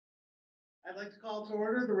I'd like to call to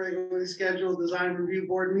order the regularly scheduled design review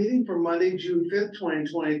board meeting for Monday, June 5th,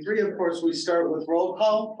 2023. Of course, we start with roll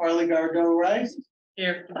call. Harley Gardot Rice.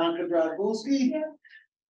 Here. Anka Dragulski.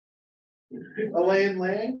 Elaine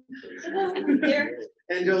Lang. Here.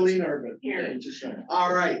 And Jolene Urban. Here.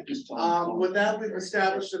 All right. With that, we've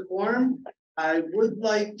established a quorum. I would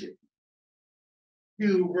like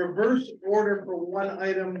to reverse order for one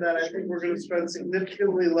item that I think we're going to spend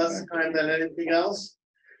significantly less time than anything else.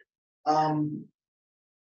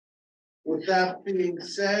 With that being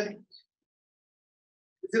said,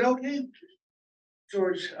 is it okay,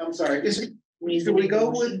 George? I'm sorry. Should we go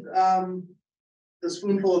with the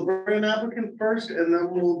spoonful of burn applicant first, and then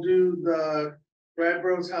we'll do the Brad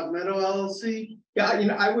Bros Hot Meadow LLC? Yeah,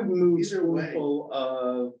 I would move Either way. spoonful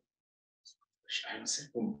of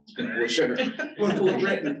sugar. Spoonful of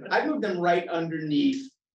Britain. I moved them right underneath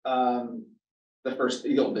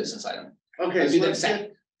the old business item. Okay, so let's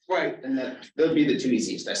right, and they'll be the two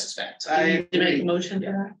easiest, I suspect. To make a motion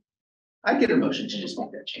for that? I get a motion to just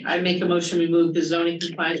make that change. I make a motion, we move the zoning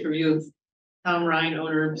compliance review of Tom Ryan,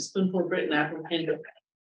 owner of Spoonful Britain applicant,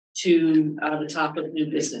 to the top of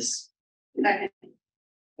new business.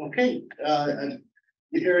 okay.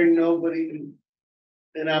 Hearing nobody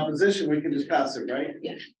in opposition, we can just pass it, right?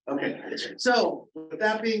 Yeah. Okay, so with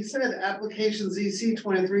that being said, application ZC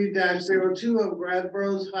 23-02 of Brad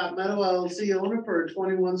Bros Hot Meadow LLC owner for a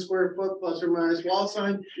 21 square foot plus or minus wall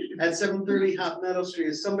sign at 730 Hot Meadow Street.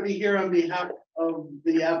 Is somebody here on behalf of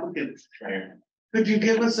the applicant? Could you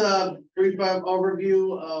give us a brief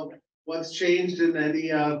overview of what's changed and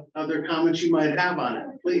any other comments you might have on it,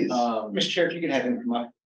 please? Mr. Chair, if you could have him come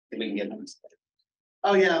up, if we can get them.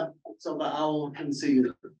 Oh, yeah, so the owl can see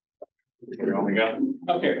you. Here we go.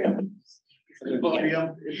 Okay.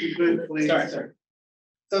 Podium, if you could, please. Sorry.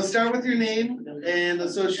 So start with your name and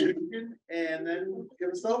association, and then give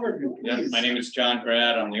us the overview, Yeah, please. my name is John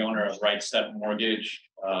Grad. I'm the owner of Right Step Mortgage.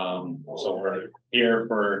 So we're here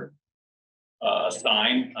for a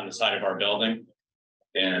sign on the side of our building.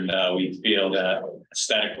 And we feel that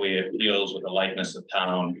aesthetically it deals with the likeness of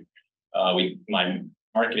town. My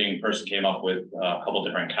marketing person came up with a couple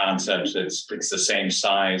different concepts. It's the same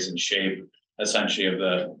size and shape essentially of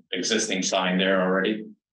the existing sign there already.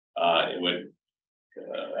 It would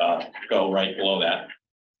go right below that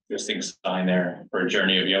existing sign there for a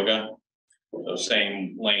journey of yoga. So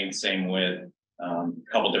same length, same width,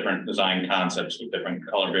 couple different design concepts with different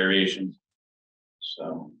color variations.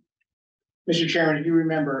 So, Mr. Chairman, if you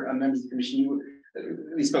remember, members of the commission,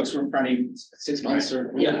 these folks were in front of you 6 months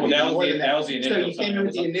or yeah, well, that was the initial. So you came in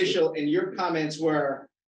with the initial, and your comments were,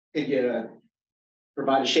 could you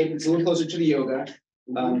provide a shape that's a little closer to the yoga?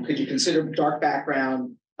 Could you consider dark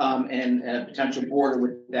background and a potential border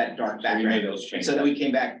with that dark background? We made those changes. So then we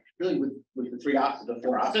came back really with the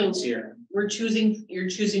four options here. You're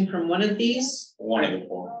choosing from one of these? One of the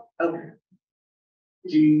four. Okay.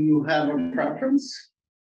 Do you have a preference?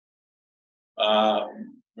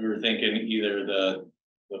 We were thinking either the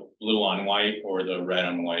blue on white or the red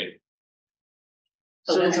on white.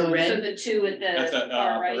 So it's a red. So the two at That's the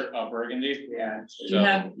far right. a burgundy. Yeah.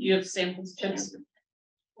 You have samples, chips,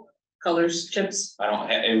 colors, chips, I don't.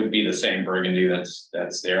 It would be the same burgundy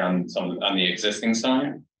that's there on the existing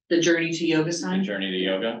sign. the journey to yoga The sign. journey to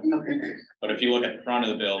yoga. Okay. But if you look at the front of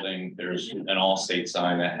the building, there's an all-state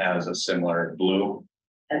sign that has a similar blue,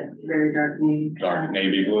 Very dark navy. dark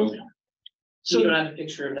navy blue. So you don't have a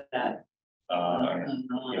picture of that. You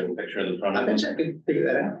have a picture of the front I of bet it. you I could figure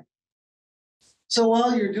that out. So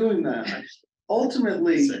while you're doing that,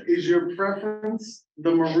 ultimately, is your preference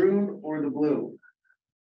the maroon or the blue?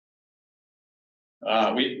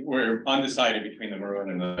 We're undecided between the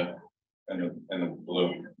maroon and the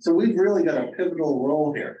blue. So we've really got a pivotal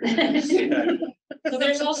role here. So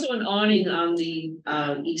there's also an awning on the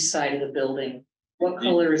east side of the building. What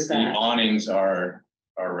color is The that? awnings are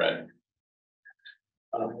red,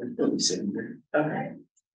 Let me see. Okay.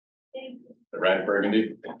 the red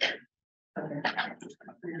burgundy. Okay.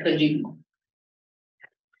 Could you,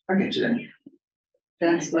 I'll get you then.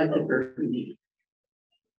 that's like the burgundy.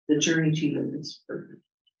 The journey to yoga is perfect.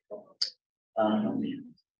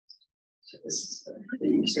 So this is the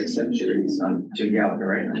 6-7 series on Jim Gallagher,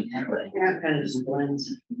 right? Yeah, kind of just blends.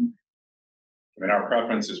 I mean, our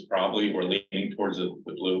preference is probably we're leaning towards the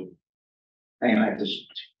blue. Hang on, I have to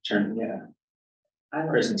turn,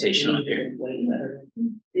 presentation on here. Way better.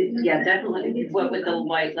 Yeah, definitely. What with the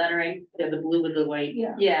white lettering? Yeah, the blue with the white.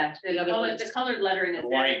 Yeah, The other one. the colored lettering is The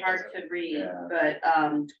very white hard is to read, yeah. but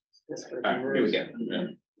That's what All right, here we go. Yeah.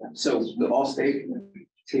 So the Allstate is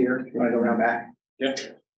here, you wanna go around back? Yep.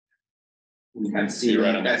 You can see, You're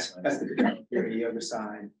right on that's that the yoga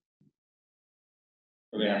sign.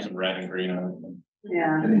 They have some red and green on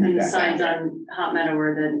Yeah, And then and the that signs background. on Hot Meadow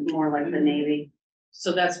were the more like the navy.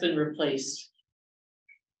 So that's been replaced. it.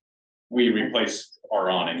 We replaced our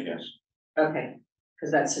awning, yes. Okay,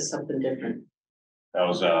 because that says something different. That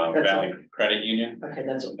was That's Valley Credit Union. Okay,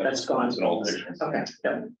 that's gone. That's an old picture. Okay,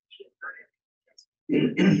 yep.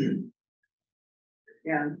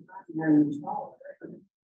 Yeah. And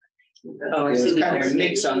Oh, I There's see. kind of a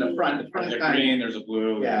mix on the front, the front There's a kind green, there's a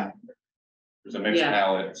blue. of, yeah. There's a mixed Yeah.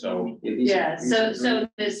 palette, so Yeah, so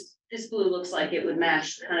this blue looks like it would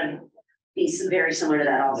match, kind of be very similar to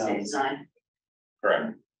that Allstate sign.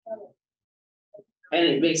 correct. And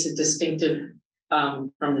it makes it distinctive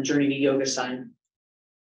from the Journey to Yoga sign.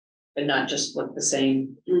 And not just look the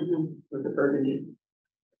same with the burgundy.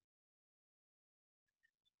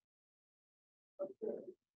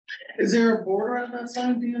 Is there a border on that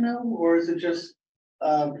sign, do you know, or is it just,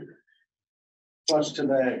 flush to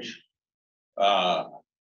the edge?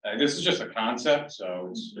 This is just a concept, so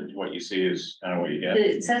it's what you see is kind of what you get.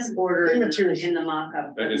 It says border in Materials. the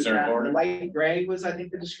mock-up. But is there a border? Light gray was, I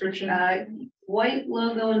think, the description. White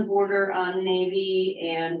logo and border on navy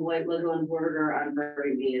and white logo and border on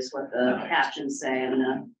burgundy is what the captions say in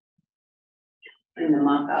the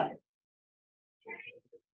mock-up.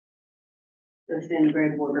 The thin gray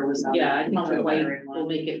border was on. Yeah, I think the color white lettering will one.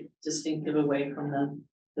 make it distinctive away from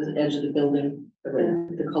the edge of the building,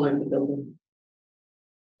 the color of the building.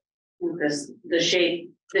 The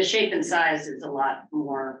shape and size is a lot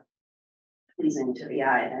more pleasing to the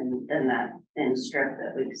eye than that thin strip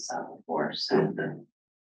that we saw before, so.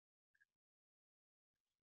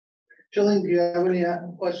 Jillian, do you have any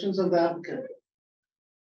questions of the applicant?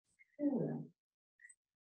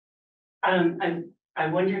 I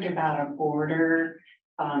wondered about a border.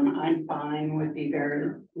 I'm fine with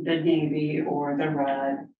either the navy or the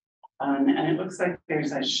red. And it looks like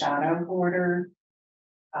there's a shadow border.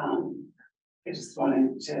 I just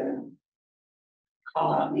wanted to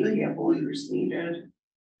call out maybe a border's needed.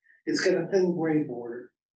 It's got a thin gray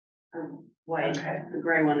border. White, Okay. the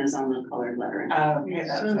gray one is on the colored lettering. Okay,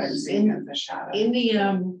 that's what I'm seeing as the shadow. In the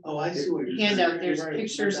Oh, I see what you're saying. handout, there's You're right.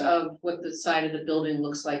 pictures of what the side of the building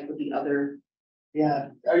looks like with the other. Yeah,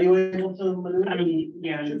 are you able to maneuver?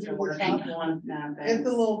 Yeah, Should it's be a the working top. one now. Hit the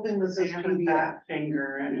little thing that They says have a PDF. fat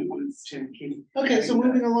finger and it wants to keep. Okay, so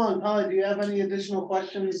moving along, Polly, do you have any additional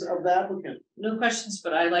questions of the applicant? No questions,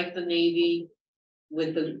 but I like the navy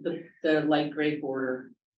with the light gray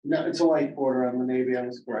border. No, it's a white border on the navy, I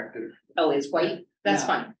was corrected. Oh, it's white? That's Yeah.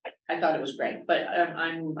 fine. I thought it was gray, but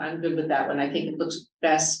I'm good with that one. I think it looks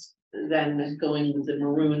best than going with the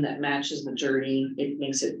maroon that matches the Journey. It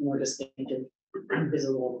makes it more distinctive,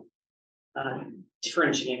 visible.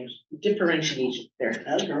 Differentiation there.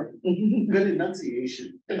 Good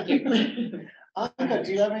enunciation. Thank you. Annika,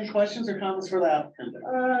 do you have any questions or comments for the applicant?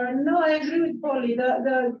 No, I agree with Polly.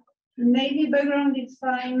 The navy background is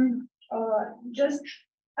fine. Just,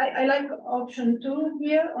 I like option 2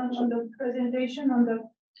 here on the presentation on the.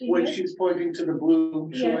 When PDF. she's pointing to the blue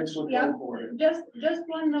shorts with Yeah. white border. Just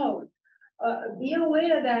one note. Be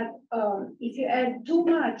aware that if you add too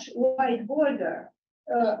much white border,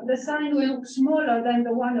 the sign will look smaller than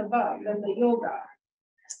the one above, than the yoga.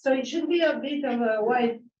 So it should be a bit of a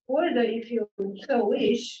white border if you so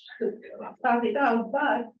wish to start it out,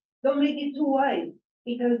 but don't make it too wide,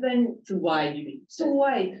 because then Too wide, you mean? too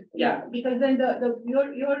wide. Yeah. Because then your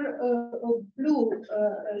blue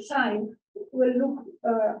sign will look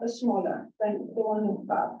smaller than the one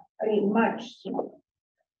above. I mean, much smaller.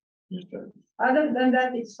 Other than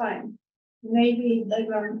that, it's fine. Maybe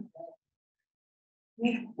background.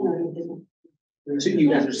 So you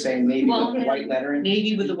guys are saying maybe Well, with the white lettering?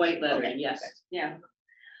 Navy with the white lettering, yes. Yeah.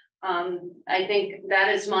 I think that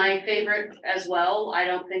is my favorite as well. I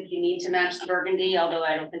don't think you need to match the burgundy, although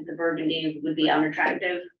I don't think the burgundy would be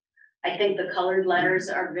unattractive. I think the colored letters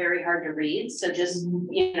are very hard to read, so just,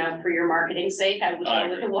 for your marketing sake, I would go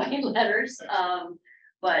with the white letters.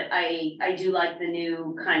 But I do like the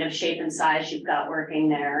new kind of shape and size you've got working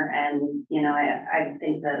there, and, I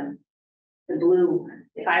think the blue,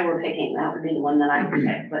 if I were picking, that would be the one that I would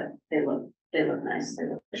pick, but they look nice. They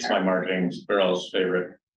look It's sharp. my marketing girl's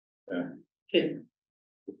favorite. Good.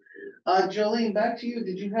 Jolene, back to you.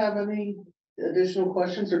 Did you have any additional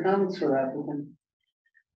questions or comments for that applicant?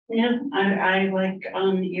 Yeah, I like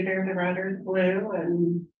either the red or the blue,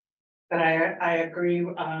 and but I agree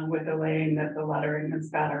with Elaine that the lettering is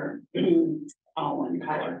better all one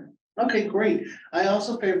color. Okay, great. I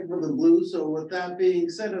also favor for the blue, so with that being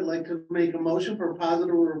said, I'd like to make a motion for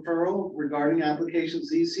positive referral regarding application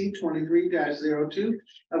ZC 23-02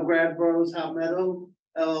 of Grad Bros Hot Meadow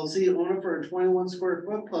LLC owner for a 21 square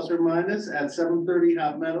foot plus or minus at 730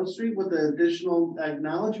 Hot Meadow Street with the additional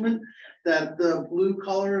acknowledgement that the blue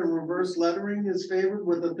color and reverse lettering is favored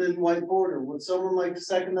with a thin white border. Would someone like to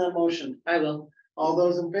second that motion? I will. All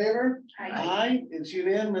those in favor? Aye. Aye, it's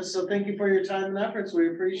unanimous, so thank you for your time and efforts, we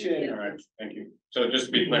appreciate it. All right, thank you. So just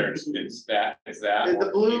to be clear, it's that, is that? And the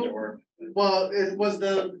or blue- or- Well, it was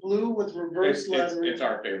the blue with reverse lettering. It's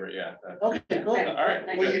our favorite, yeah. That's- Okay, good. All right.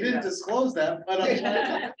 Well, you didn't disclose that, but I'm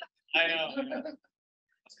glad. I know.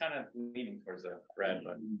 It's kind of leaning towards the red,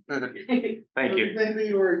 but. Thank you. Maybe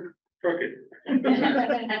you were crooked.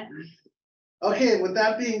 Okay, with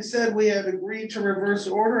that being said, we have agreed to reverse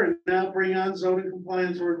order and now bring on zoning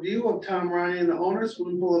compliance review of Tom Ryan, the owner,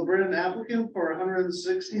 Spoonful of Bread applicant for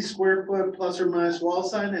 160 square foot plus or minus wall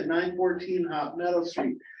sign at 914 Hot Meadow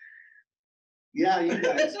Street. Yeah, you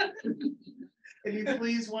guys. Can you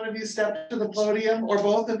please, one of you step to the podium, or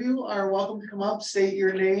both of you are welcome to come up, state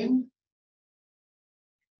your name.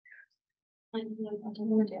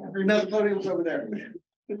 No, the podium's over there.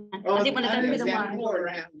 Oh, I didn't want to go through the that one.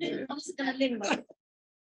 around. I'm just gonna limbo.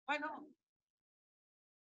 Why not?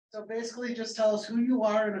 So basically, just tell us who you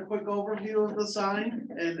are and a quick overview of the sign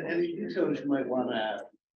and any details you might want to add.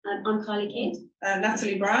 I'm Kylie Kidd,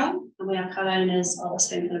 Natalie Brown. and we are co-owners of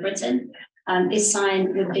Spoonful of Britain. This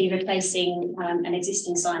sign would be replacing an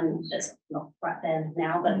existing sign that's not right there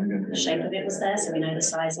now, but the shape of it was there, so we know the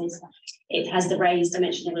sizes. It has the raised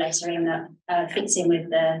dimensional lettering that fits in with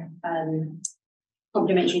the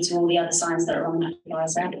complementary to all the other signs that are on that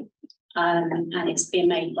plaza. And it's being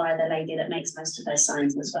made by the lady that makes most of those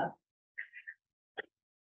signs as well.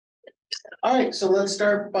 All right, so let's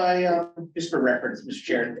start by, Just for reference, Mr.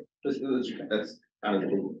 Chair, that's kind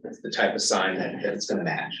of that's the type of sign that it's gonna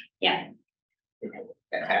match. Yeah.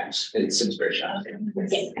 That happens, it's Simsbury shop.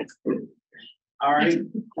 Yeah. all right,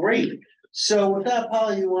 great. So with that,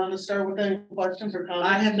 Polly, you want to start with any questions or comments?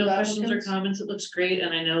 I have no to the questions or applicants? comments. It looks great,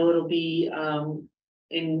 and I know it'll be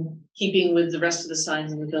in keeping with the rest of the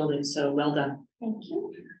signs in the building, so well done. Thank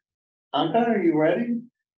you. Anka, are you ready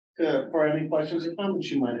for any questions or comments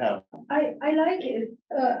you might have? I like it,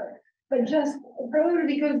 but just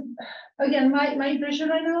probably because, again, my impression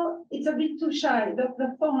right now, it's a bit too shy,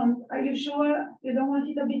 the font, are you sure you don't want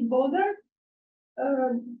it a bit bolder?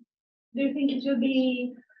 Do you think it should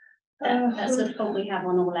be? That's the font we have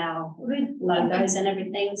on all our logos and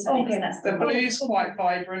everything, so Okay. that's The blue is quite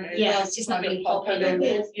vibrant. It Yeah, does it's just not kind of really pop a popping little. on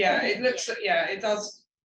this. Yeah, it looks, yeah, it does.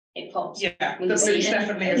 it pops. Yeah, the When you blue's see it.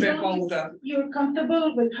 definitely a As bit long as bolder. You're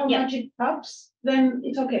comfortable with how Yeah. much it pops, then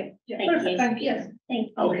it's okay. Yeah, Thank you. perfect, Thank you. yes. Thank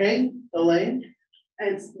you. Okay, Elaine?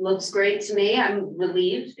 It looks great to me. I'm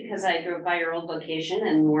relieved because I drove by your old location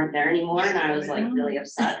and weren't there anymore, and I was like really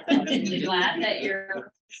upset. So I'm really glad that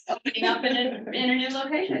you're opening up in a new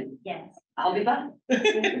location. Yes. I'll be back.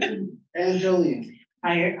 And Jolene?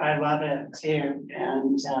 I love it too,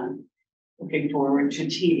 and looking forward to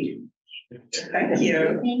tea. Thank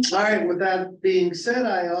you. Thank you. All right, with that being said,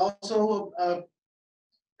 I also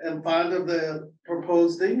am fond of the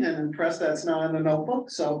proposed thing and impressed that's not in the notebook,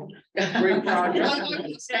 so great progress.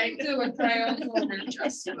 Yeah,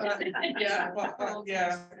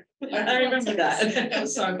 yeah. I remember that.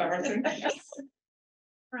 That's so embarrassing.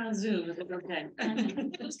 We're on Zoom, is it okay?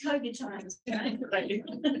 It was COVID times.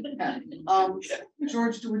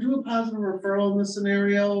 George, do we do a positive referral in this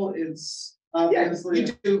scenario? It's Yeah, obviously. you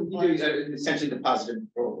do essentially the positive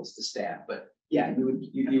referrals to staff, but yeah, you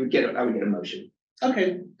would get, I would get a motion.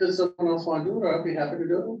 Okay, does someone else want to do it? I'd be happy to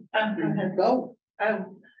do it. Go.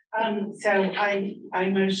 So I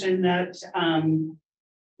motion that,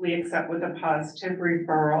 we accept with a positive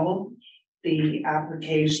referral, the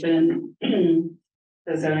application,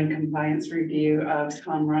 the zoning compliance review of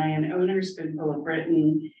Tom Ryan, owner, Spoonful of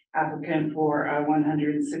Britain, applicant for a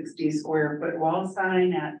 160 square foot wall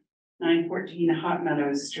sign at 914 Hot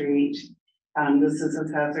Meadow Street. This is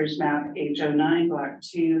assessor's map H09, block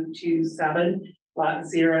 227, lot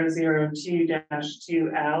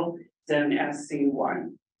 002-2L, zone SC1.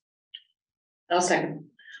 I'll second.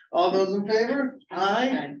 All those in favor?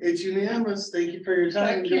 Aye, it's unanimous. Thank you for your time.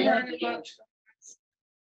 Thank you very much.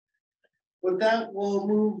 With that, we'll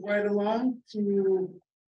move right along to.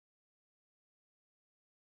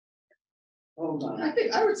 Hold on. I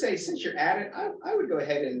think, I would say, since you're at it, I would go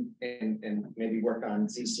ahead and maybe work on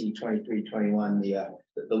CC 2321,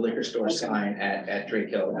 the liquor store Okay. sign at Drake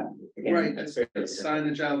Hill. Again, Right, that's fairly simple.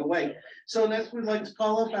 signage out of the way. So next, we'd like to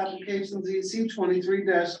call up application ZC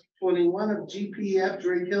 23-21 of GPF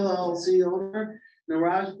Drake Hill LLC owner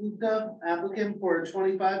Niraj Gupta, applicant for a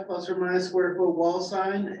 25 plus or minus square foot wall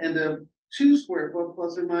sign and a square foot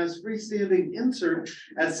plus or minus freestanding insert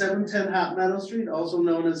at 710 Hot Meadow Street, also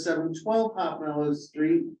known as 712 Hot Meadow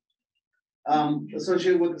Street.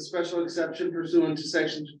 Associated with the special exception pursuant to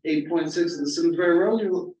section 8.6 of the Simsbury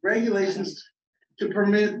regulations to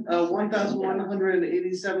permit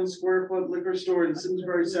 1,187 square foot liquor store in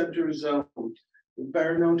Simsbury Center zone.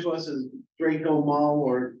 Better known to us as Draco Mall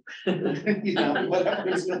or, you know, whatever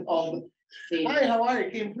it's called. Hi, how are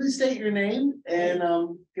you? Can you please state your name and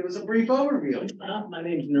give us a brief overview? My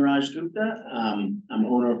name is Niraj Gupta. I'm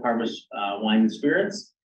owner of Harvest Wine and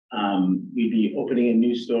Spirits. We'd be opening a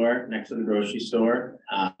new store next to the grocery store.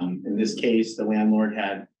 In this case, the landlord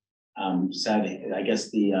had said, I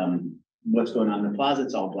guess what's going on in the plaza,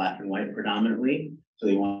 it's all black and white predominantly. So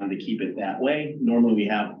they wanted to keep it that way. Normally we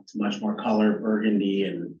have much more color, burgundy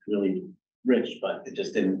and really rich, but it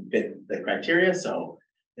just didn't fit the criteria. So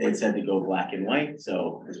they had said to go black and white.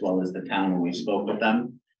 So as well as the town when we spoke with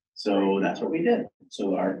them. So that's what we did.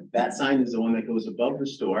 So that sign is the one that goes above the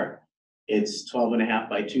store. It's 12.5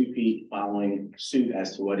 by 2 feet following suit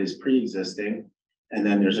as to what is pre-existing. And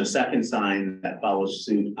then there's a second sign that follows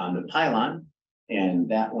suit on the pylon. And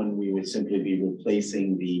that one, we would simply be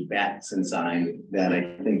replacing the Batson sign that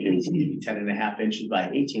I think is 10.5 inches by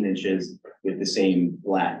 18 inches with the same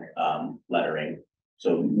black lettering.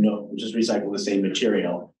 So no, just recycle the same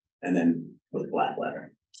material and then with black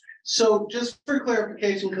letter. So just for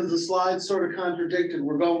clarification, because the slides sort of contradicted,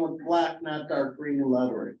 we're going with black, not dark green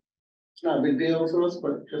lettering. It's not a big deal to us,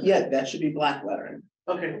 but just. Yeah, that should be black lettering.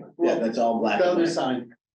 Okay. Yeah, Well, that's all black. the and other white. sign,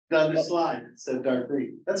 the other slide said dark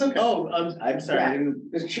green. That's okay. Oh, I'm sorry. I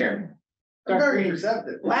didn't- Mr. Chairman, I'm very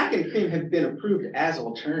receptive. black and cream have been approved as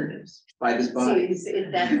alternatives by this So body.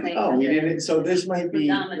 if that's. Oh, we didn't, so this might be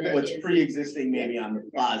Predominant what's is- pre-existing maybe on the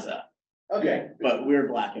plaza, Okay, but we're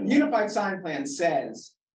black and white. Unified sign plan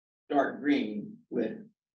says dark green with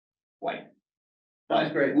white. That's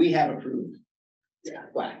But great. we have approved. Yeah,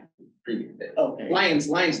 black. Okay. Lions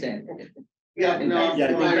den. yeah, no. Yeah, I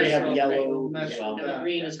think they have no, yellow mesh as well. with The that.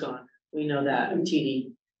 green is gone. We know that,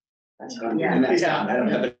 TD. That's gone. And that's gone. I don't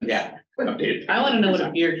have it, yeah. Updated. I wanna know what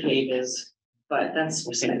a beer cave is, but that's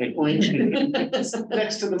beside the point.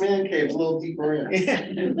 Next to the man cave, a little deeper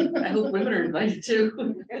in. I hope women are invited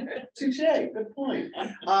too. Touche, good point.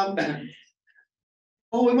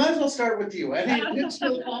 Well, we might as well start with you. Any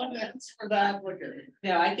additional comments for the applicant?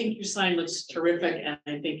 Yeah, I think your sign looks terrific and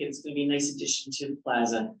I think it's gonna be a nice addition to the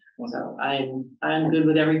plaza. So I'm good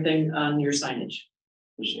with everything on your signage.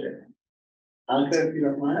 Appreciate it. Okay, if you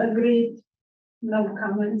don't mind. Agreed. No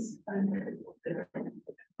comments.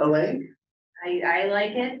 Elaine? I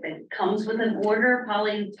like it. It comes with an order.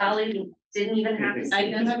 Polly didn't even have to. I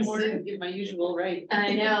didn't have more to give my usual, right?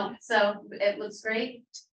 I know, so it looks great.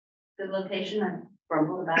 Good location. I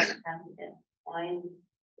grumbled about it, having it flying.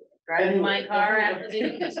 Driving my car after the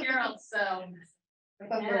 6-year-old, so. I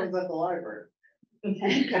thought that was at the library.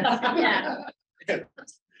 Yeah. Put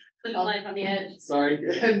life on the edge. Sorry,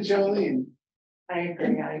 and Jolene. I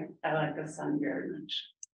agree. I like the sun very much.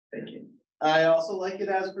 Thank you. I also like it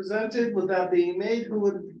as presented. With that being made,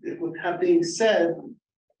 with that being said,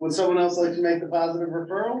 would someone else like to make the positive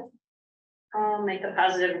referral? I'll make a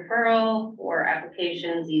positive referral for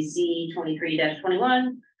application ZC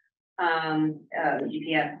 23-21.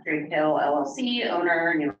 UPF Drake Hill LLC,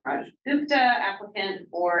 owner Niraj Gupta, applicant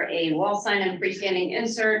for a wall sign and freestanding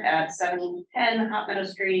insert at 710 Hot Meadow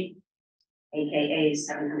Street, AKA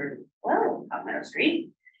 712 Hot Meadow Street,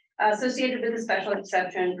 associated with a special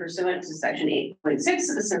exception pursuant to section 8.6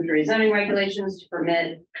 of the Simsbury zoning regulations to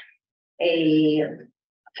permit a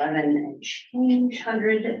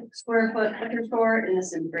 1,100 square foot liquor store in the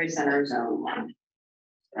Simsbury Center Zone 1.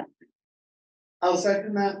 I'll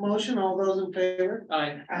second that motion. All those in favor?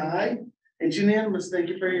 Aye. Aye. It's unanimous. Thank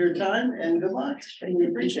you for your time and good luck. We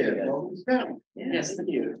appreciate it. Yes, Thank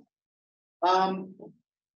you.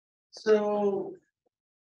 So,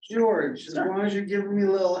 George, as long as you're giving me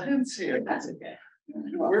little hints here, That's okay.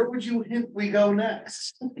 where would you hint we go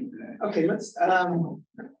next? Okay, let's, I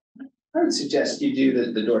would suggest you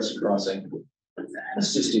do the Dorset crossing.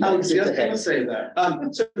 Let's just do that. I was just gonna say that.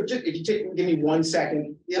 So just, if you give me 1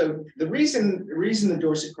 second. So the reason the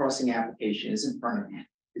Dorset crossing application is in front of you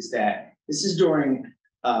is that this is during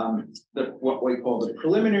what we call the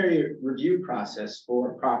preliminary review process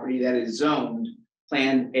for a property that is zoned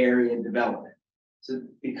planned area development. So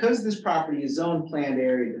because this property is zoned planned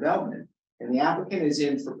area development and the applicant is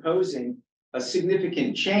in proposing a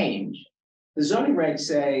significant change, the zoning regs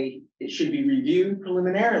say it should be reviewed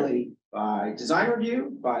preliminarily by design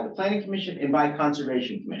review, by the planning commission, and by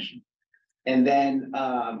conservation commission. And then,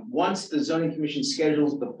 once the zoning commission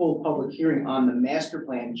schedules the full public hearing on the master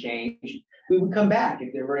plan change, we would come back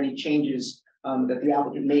if there were any changes that the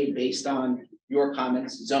applicant made based on your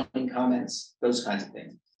comments, zoning comments, those kinds of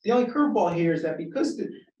things. The only curveball here is that because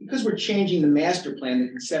we're changing the master plan, the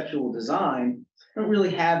conceptual design, we don't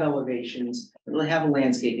really have elevations, we don't really have a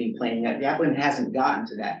landscaping plan yet. The applicant hasn't gotten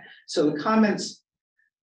to that. So the comments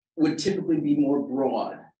would typically be more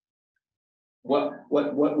broad. What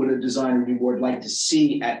would a design review board like to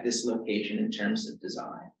see at this location in terms of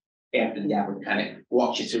design? After the applicant kind of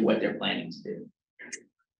walks you through what they're planning to do.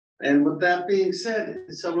 And with that being said,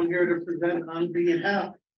 is someone here to present on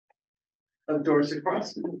behalf of Dorset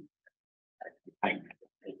Crossing?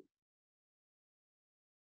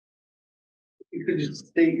 You could just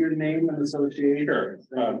state your name and association. Sure.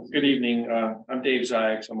 Good evening. I'm Dave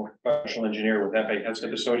Zayek. I'm a professional engineer with F.A.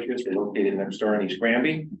 Hesketh Associates. We're located next door in East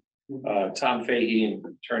Granby. Tom Fahey, and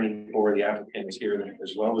attorney for the applicant, is here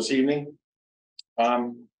as well this evening. I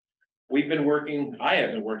have been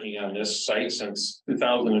working on this site since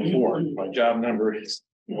 2004. My job number is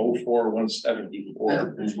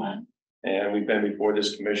 04174. And we've been before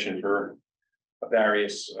this commission for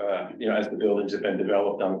various, as the buildings have been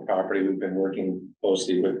developed on the property, we've been working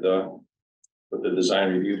closely with the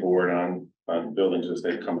design review board on buildings as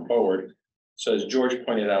they come forward. So as George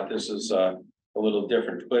pointed out, this is a little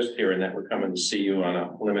different twist here in that we're coming to see you on a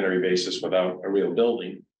preliminary basis without a real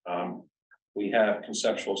building. We have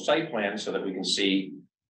conceptual site plans so that we can see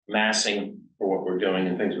massing for what we're doing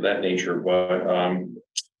and things of that nature, but I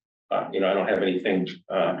don't have anything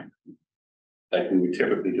like we would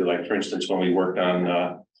typically do. Like, for instance, when we worked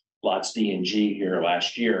on lots D and G here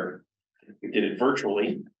last year, we did it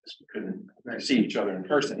virtually because we couldn't see each other in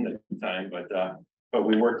person at the time, but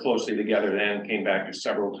we worked closely together then, came back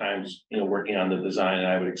several times, working on the design, and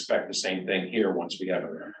I would expect the same thing here once we have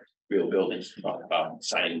real buildings to talk about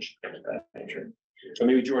signage and that nature. So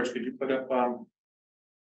maybe George, could you put up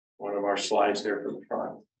one of our slides there for the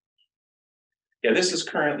front? Yeah, this is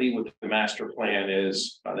currently what the master plan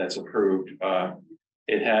is that's approved.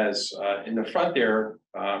 It has in the front there.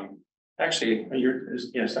 Actually,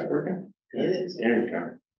 is that working? It is. There you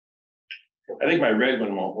go. I think my red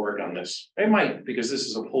one won't work on this. It might, because this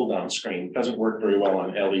is a pull down screen. It doesn't work very well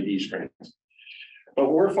on LED screens. But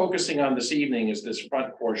what we're focusing on this evening is this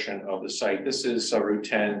front portion of the site. This is Route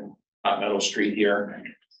 10, Hot Meadow Street here.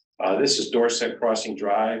 This is Dorset Crossing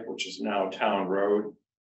Drive, which is now Town Road.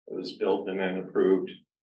 It was built and then approved.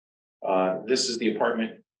 This is the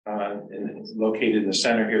apartment located in the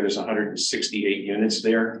center here. There's 168 units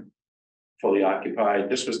there, fully occupied.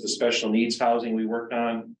 This was the special needs housing we worked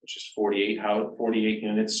on, which is 48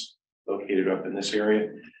 units located up in this area.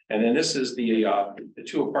 And then this is the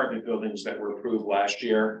two apartment buildings that were approved last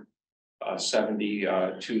year,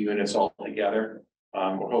 72 units altogether.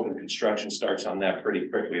 We're hoping construction starts on that pretty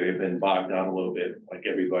quickly. They've been bogged down a little bit, like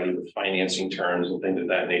everybody, with financing terms and things of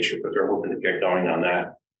that nature, but they're hoping to get going on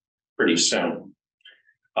that pretty soon.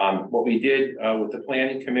 What we did with the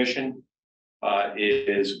planning commission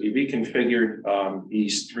is we reconfigured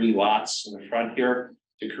these three lots in the front here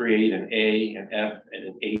to create an A, an F, and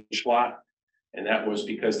an H lot. And that was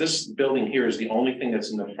because this building here is the only thing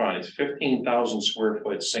that's in the front. It's 15,000 square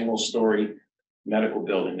foot, single story medical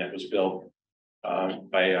building that was built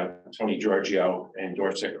by Tony Giorgio and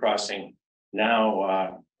Dorset Crossing.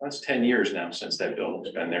 Now, that's 10 years now since that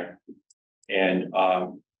building's been there. And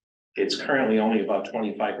it's currently only about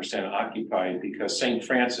 25% occupied because St.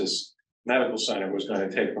 Francis Medical Center was going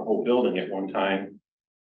to take the whole building at one time.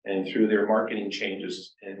 And through their marketing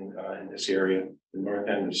changes in this area, the north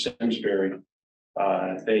end of Simsbury,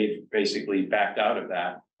 they basically backed out of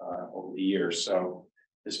that over the years. So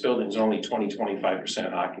this building is only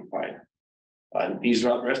 25% occupied. These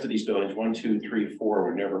rest of these buildings, 1, 2, 3, 4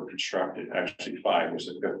 were never constructed. Actually, 5 was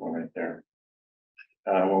a good one right there.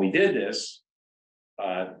 When we did this,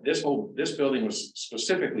 this building was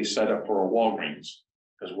specifically set up for a Walgreens,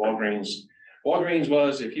 because Walgreens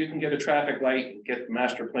was, if you can get a traffic light and get the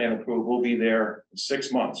master plan approved, we'll be there in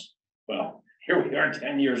 6 months. Well, here we are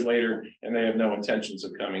 10 years later, and they have no intentions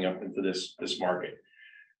of coming up into this market.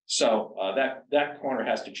 So that corner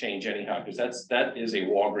has to change anyhow, because that is a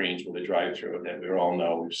Walgreens with a drive-through that we all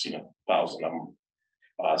know. We've seen 1,000 of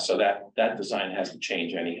them. So that design has to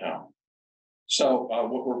change anyhow. So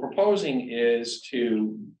what we're proposing is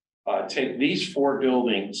to take these 4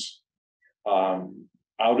 buildings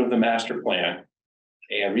out of the master plan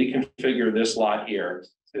and reconfigure this lot here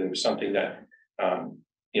to something that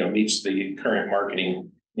meets the current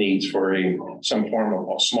marketing needs for some form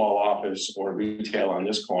of a small office or retail on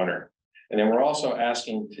this corner. And then we're also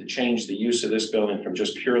asking to change the use of this building from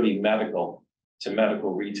just purely medical to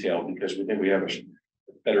medical retail, because we think we have a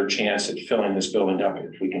better chance at filling this building up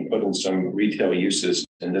if we can put in some retail uses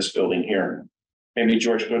in this building here. Maybe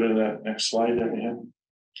George, go to the next slide that we have.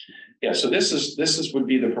 Yeah, so this would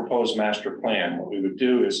be the proposed master plan. What we would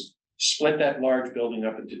do is split that large building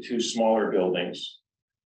up into two smaller buildings.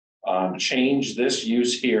 Change this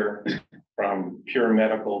use here from pure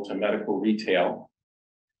medical to medical retail.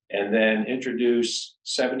 And then introduce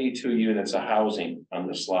 72 units of housing on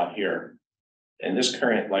this lot here. And this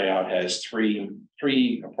current layout has three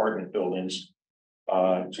apartment buildings,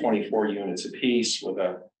 24 units apiece with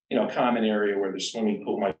a common area where the swimming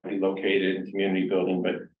pool might be located and community building,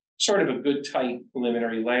 but sort of a good tight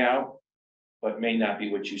preliminary layout, but may not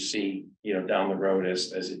be what you see, down the road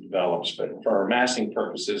as it develops. But for our massing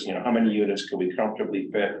purposes, how many units could we comfortably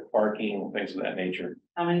fit, parking, things of that nature.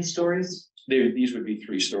 How many stories? These would be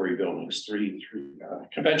 3-story buildings, three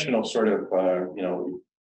conventional sort of,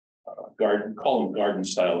 garden, call them garden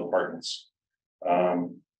style apartments.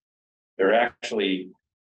 They're actually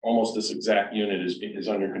almost this exact unit is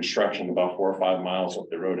under construction about 4 or 5 miles up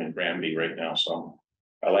the road in Granby right now. So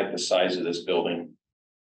I like the size of this building.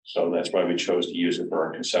 So that's why we chose to use it for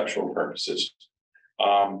our conceptual purposes.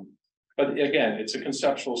 But again, it's a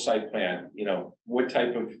conceptual site plan. What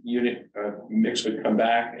type of unit mix would come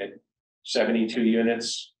back at 72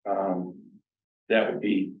 units? That would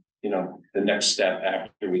be, the next step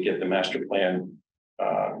after we get the master plan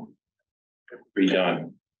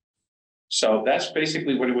redone. So that's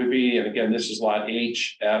basically what it would be. And again, this is lot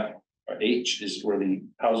H, F. H is where the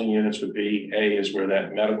housing units would be. A is where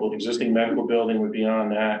that existing medical building would be on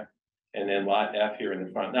that. And then lot F here in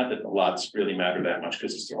the front. Not that the lots really matter that much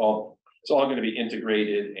because it's all going to be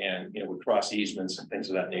integrated and with cross easements and things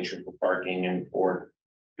of that nature for parking and for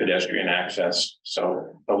pedestrian access.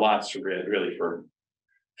 So the lots are really for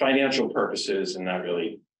financial purposes and not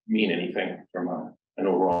really mean anything from an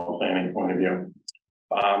overall planning point of view.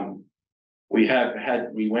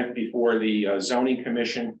 We went before the zoning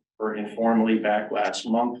commission for informally back last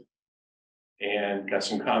month and got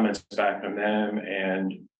some comments back from them.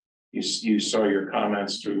 And you saw your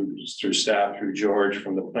comments through staff, through George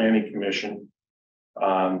from the planning commission.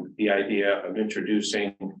 The idea of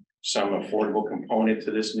introducing some affordable component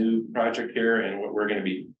to this new project here. And what we're going to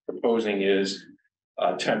be proposing is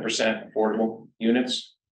 10% affordable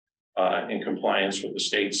units in compliance with the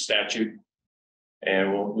state statute.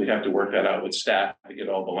 And we'd have to work that out with staff to get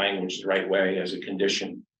all the language the right way as a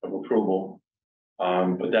condition of approval.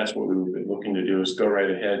 But that's what we would be looking to do is go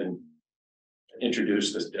right ahead and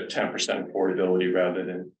introduce this 10% affordability rather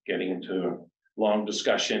than getting into a long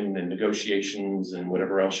discussion and negotiations and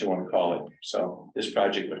whatever else you want to call it. So this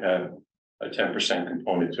project would have a 10%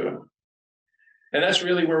 component to it. And that's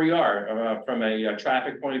really where we are from a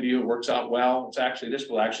traffic point of view. It works out well. This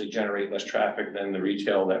will actually generate less traffic than the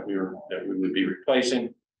retail that we would be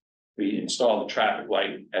replacing. We installed the traffic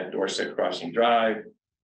light at Dorset Crossing Drive.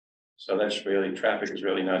 So that's really, traffic is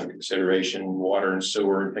really not a consideration. Water and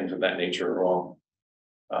sewer and things of that nature are all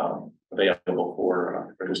available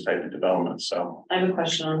for this type of development. So I have a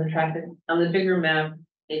question on the traffic. On the bigger map,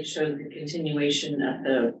 it showed the continuation of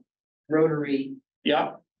the rotary.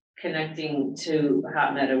 Yeah. Connecting to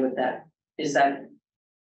Hot Meadow with that.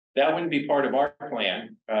 That wouldn't be part of our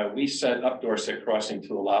plan. We set up Dorset Crossing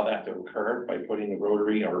to allow that to occur by putting the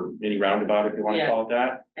rotary or mini roundabout, if you want to call it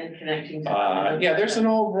that. And connecting to there's an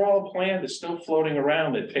overall plan that's still floating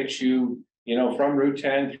around that takes you, from Route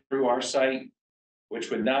 10 through our site,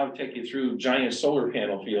 which would now take you through giant solar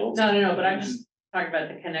panel fields. No, but I'm just talking about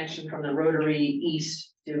the connection from the rotary east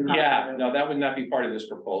to Hot Meadow. No, that would not be part of this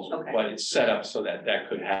proposal, Okay. but it's set up so that that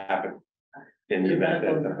could happen. In the event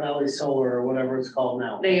that Valley Solar or whatever it's called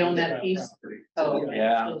now. They own that piece? Oh, okay.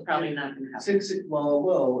 Yeah. So it's probably not gonna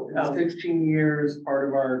happen. In 16 years, part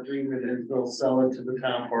of our agreement is they'll sell it to the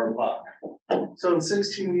town for a buck. So in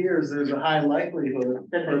 16 years, there's a high likelihood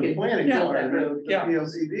for the planning board, the P O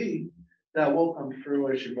C D, that will come to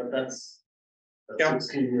fruition, but that's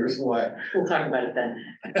 16 years away. We'll talk about it then.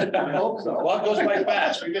 I hope so. Well, it goes by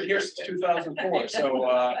fast. We've been here since 2004,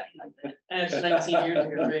 so That's 19 years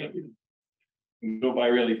ago, right? go by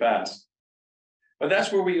really fast. But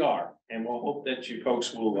that's where we are, and we'll hope that you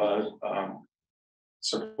folks will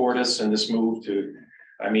support us in this move to,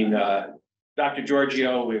 Dr.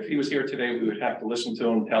 Giorgio, if he was here today, we would have to listen to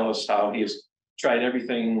him tell us how he has tried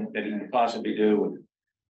everything that he could possibly do.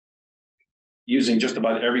 using just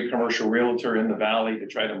about every commercial realtor in the valley to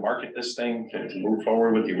try to market this thing, to move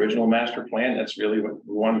forward with the original master plan. That's really what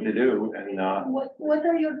we wanted to do, and, What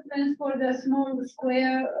are your plans for the small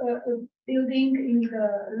square building in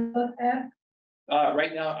the lot F?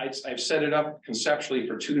 right now, I've set it up conceptually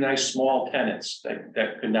for two nice small tenants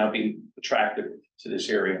that could now be attractive to this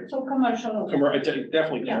area. So commercial.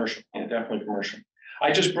 Definitely commercial, yeah, definitely commercial.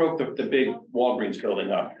 I just broke the big Walgreens building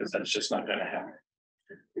up, because that's just not gonna happen.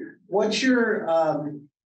 What's your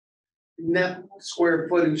net square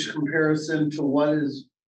footage comparison to what is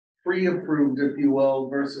pre-approved, if you will,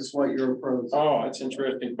 versus what you're proposing? Oh, that's an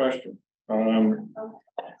interesting question. Well,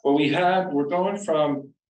 we had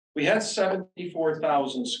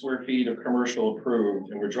 74,000 square feet of commercial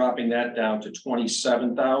approved, and we're dropping that down to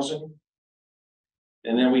 27,000.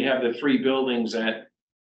 And then we have the three buildings at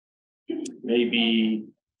maybe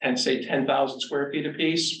 10,000 square feet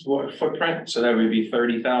apiece footprint, so that would be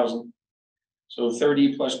 30,000. So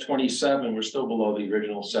 30 plus 27, we're still below the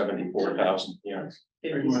original 74,000, yeah.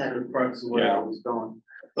 Pretty much reflects where I was going.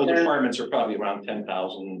 Those apartments are probably around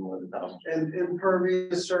 10,000, 11,000. And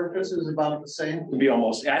impervious surface is about the same. It'll be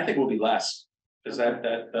almost, I think it will be less, because that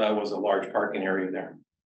was a large parking area there.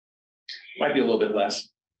 Might be a little bit less.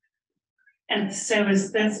 And so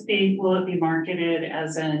will it be marketed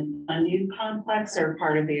as a new complex or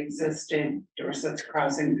part of the existing Dorset's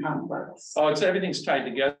Crossing complex? Oh, everything's tied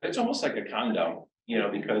together. It's almost like a condo,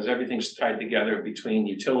 because everything's tied together between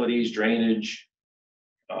utilities, drainage,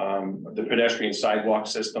 the pedestrian sidewalk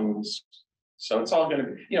systems. So it's all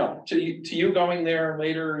gonna be, to you going there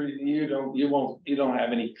later, you don't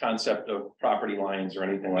have any concept of property lines or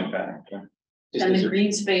anything like that. And the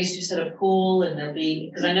green space, you said a pool, and there'll be,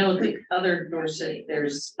 because I know the other Dorset,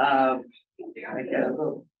 there's like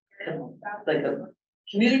a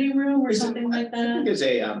community room or something like that. There's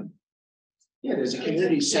there's a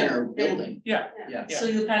community center building. Yeah. So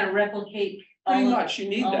you kind of replicate. Pretty much, you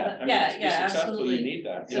need all that. the- yeah, To be yeah, successful, absolutely. You need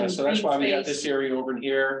that, Some so that's why we got green this area over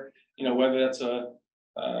here, whether that's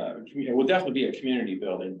it will definitely be a community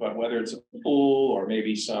building, but whether it's a pool or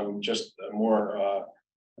maybe some just more,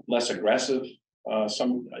 less aggressive.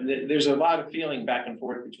 There's a lot of feeling back and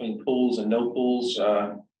forth between pools and no pools.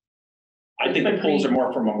 I think the pools are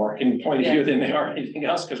more from a marketing point of view than they are anything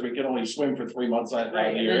else, because we can only swim for 3 months out of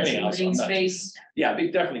the year anyhow. So Green I'm not- space. Yeah,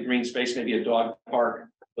 definitely green space, maybe a dog park.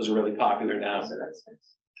 Those are really popular now.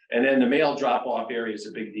 And then the mail drop off area is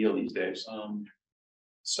a big deal these days.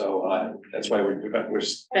 So that's why we're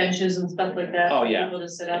Benches and stuff like that. Oh, yeah. People to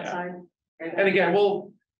sit outside. and again,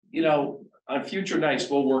 we'll, on future nights,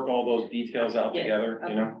 we'll work all those details out Yeah, together,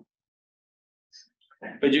 okay.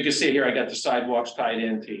 But you can see here, I got the sidewalks tied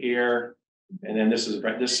into here. And then this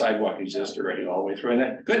sidewalk exists already all the way through. And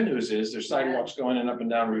the good news is there's sidewalks going in up and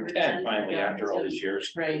down Route 10 finally after all these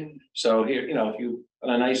years. Right. So here, if you, on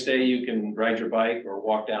a nice day, you can ride your bike or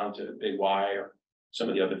walk down to Big Y or some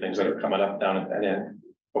of the other things that are coming up down at that end.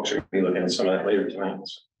 Folks are gonna be looking at some of that later tonight.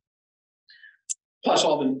 Plus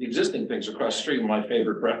all the existing things across the street, my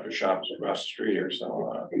favorite breakfast shops across the street here,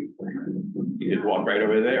 so you could walk right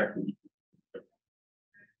over there.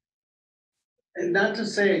 And not to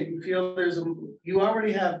say, you feel you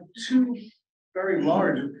already have two very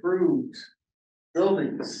large approved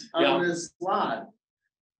buildings on this lot. At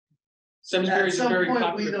Simsbury's a some very point, we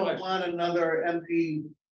popular don't place. want another empty,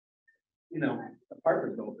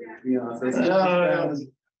 apartment building, to be honest.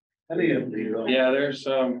 Any empty building. Yeah, there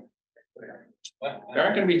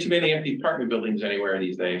aren't gonna be too many empty apartment buildings anywhere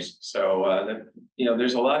these days, so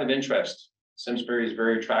there's a lot of interest. Simsbury is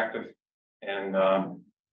very attractive, and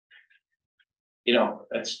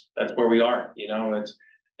that's where we are, it's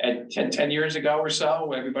at 10 years ago or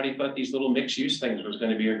so, everybody thought these little mixed use things was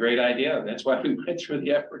gonna be a great idea. And that's why we went through the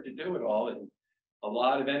effort to do it all. And a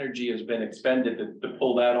lot of energy has been expended to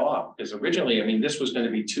pull that off. Because originally, this was gonna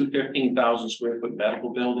be two 15,000 square foot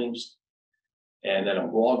medical buildings. And then a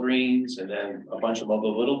Walgreens, and then a bunch of other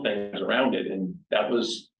little things around it. And that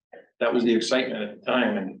was the excitement at the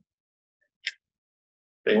time. And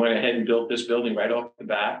they went ahead and built this building right off the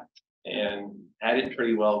bat and had it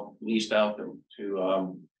pretty well leased out to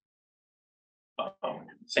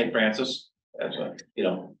St. Francis as a,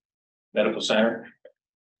 medical center.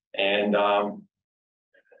 And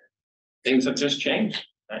things have just changed.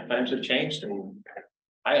 Times have changed, and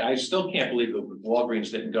I still can't believe that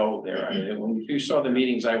Walgreens didn't go there. When you saw the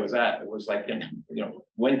meetings I was at, it was like,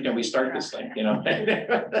 when can we start this thing, In all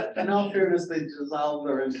fairness, they dissolved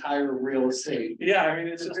their entire real estate. Yeah,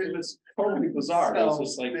 it's totally bizarre. It's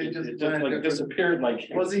just like, They it just just went like different- disappeared like.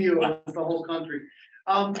 It wasn't you, it was the whole country.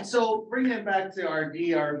 So bringing it back to our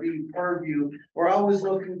DRB purview, we're always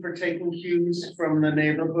looking for taking cues from the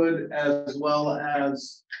neighborhood as well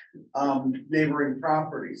as neighboring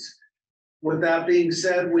properties. With that being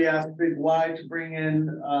said, we asked Big Y to bring in,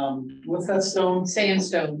 what's that stone?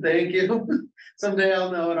 Sandstone. Thank you. Someday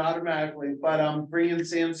I'll know it automatically, but bring in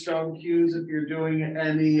sandstone cues if you're doing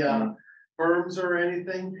any berms or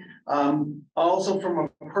anything. Also from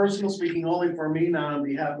a personal speaking, only for me, not on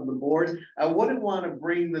behalf of the board, I wouldn't want to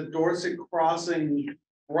bring the Dorset crossing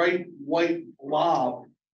bright white blob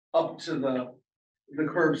up to the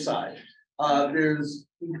curbside. There's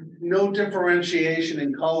no differentiation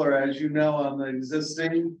in color, as you know, on the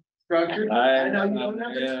existing structure. I know you don't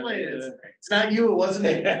have to explain it. It's not you, it wasn't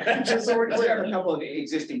me. Just so we're There are clear. a couple of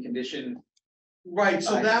existing conditions. Right,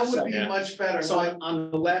 so that would be Yeah. much better. So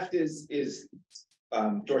on the left is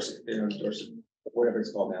Dorset, Dorset, whatever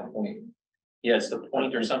it's called now, point. Yeah, it's the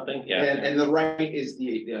point or something, yeah. And the right is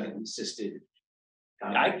the assisted.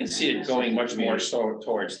 I can see it going much more so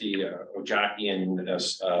towards the Ojaki and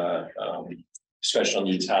special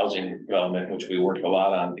needs housing development, which we work a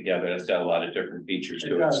lot on together. That's got a lot of different features It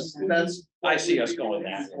to it. does. That's. I see us going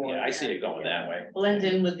that, yeah, I see it going that way. Blend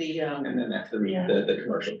in with the And then that's the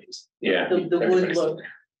commercial piece. Yeah, the wood look.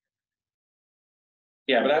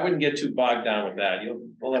 yeah, but I wouldn't get too bogged down with that.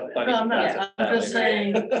 We'll have plenty. No, I'm of not, content I'm on just that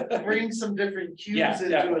later. saying, bring some different cues Yeah, into it,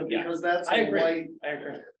 definitely, yeah. because that's I a agree. white I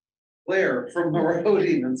agree. glare from the road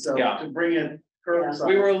even, so Yeah. to bring it curbside.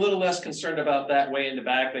 We were a little less concerned about that way in the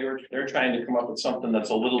back. They're trying to come up with something that's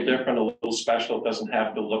a little different, a little special. It doesn't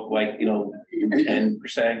have to look like,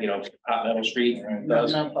 10%, Hot Meadow Street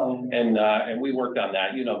does. Not following. And we worked on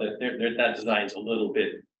that, that design's a little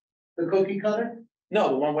bit, The cookie cutter? no,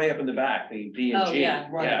 the one way up in the back, the D and Oh, G. yeah,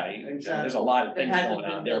 right, There's a lot of It things hasn't going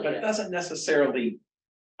on been there, built but it yet. doesn't necessarily.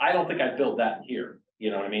 I don't think I'd build that here, you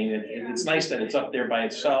know what I mean? It's nice that it's up there by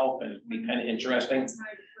itself and it'd be kind of interesting.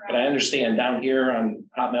 But I understand down here on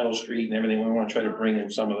Hot Meadow Street and everything, we want to try to bring in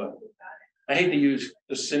some of the. I hate to use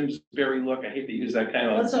the Simsbury look, I hate to use that kind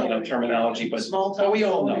That's all of, right. terminology, but Small town. we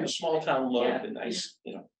all know the small town look, Yeah. the nice,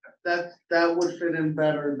 That would fit in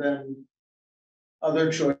better than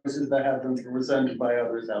other choices that have been presented by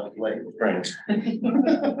others out late. right.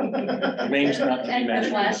 Names not to be And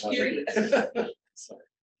mentioned. last year. So,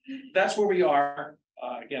 that's where we are.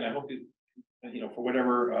 Again, I hope you, for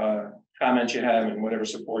whatever comments you have and whatever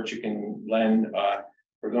support you can lend.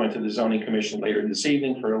 We're going to the zoning commission later this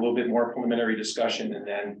evening for a little bit more preliminary discussion, and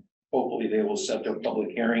then hopefully they will set their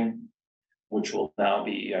public hearing, which will now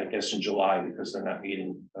be, I guess, in July, because they're not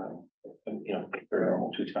meeting, their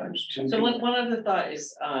normal 2 times. So one other thought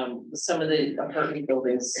is, some of the apartment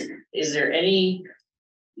buildings, is there any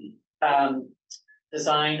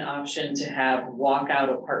design option to have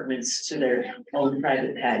walkout apartments to their own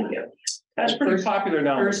private patio? That's pretty popular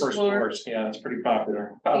now on the first first floor? floors. Yeah, that's pretty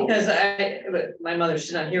popular. Probably. Because but my mother,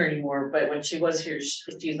 she's not here anymore, but when she was here,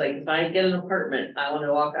 she's like, if I get an apartment, I want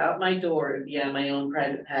to walk out my door and be on my own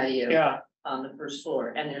private patio. Yeah, On the first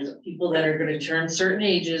floor, and there's people that are gonna turn certain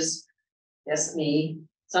ages. Yes, me,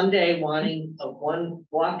 someday wanting a one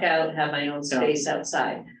walkout, have my own space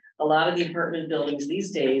outside. A lot of the apartment buildings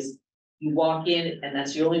these days, you walk in and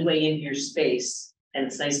that's the only way into your space. And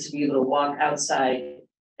it's nice to be able to walk outside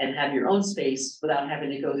and have your own space without having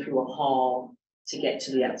to go through a hall to get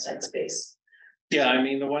to the outside space. yeah, I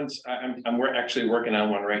mean, the ones, we're actually working on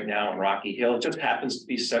one right now in Rocky Hill. It just happens to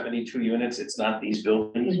be 72 units. It's not these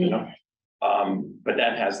buildings, but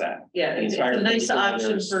that has that. Yeah, The it's entire a nice building, option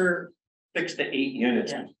there's for, 6 to 8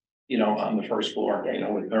 units, Yeah. on the first floor,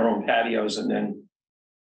 with their own patios and then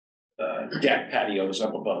deck patios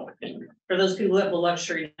up above. for those people who have the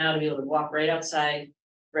luxury now to be able to walk right outside,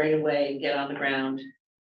 right away, and get on the ground.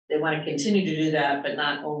 They want to continue to do that, but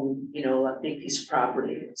not own, a big piece of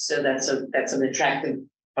property. So that's an attractive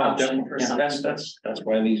option for some. That's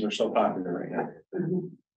why these are so popular right now.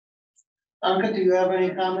 Anka, do you have any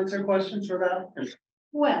comments or questions for that?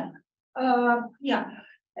 Well, yeah,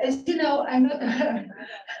 as you know, I'm not.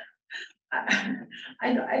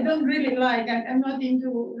 I don't really like, I'm not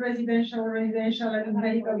into residential and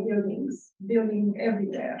medical building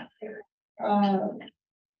everywhere.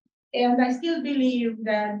 And I still believe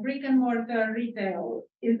that brick and mortar retail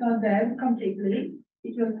is not dead completely.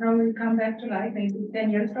 It will probably come back to life maybe 10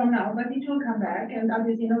 years from now, but it will come back, and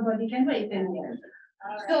obviously nobody can wait 10 years.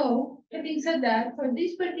 So, having said that, for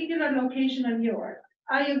this particular location of yours,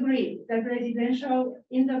 I agree that residential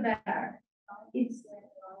in the back, it's,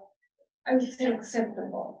 I would say,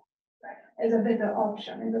 acceptable as a better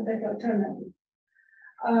option, as a better alternative.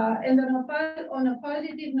 And on a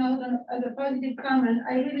positive note, as a positive comment,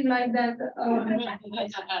 I really like that.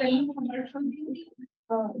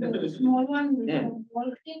 the small one with the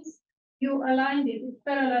walk-ins, you aligned it, it's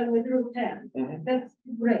parallel with Route 10. Mhm. That's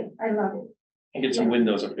great, I love it. And get some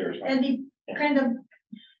windows up there as well. And it kind of,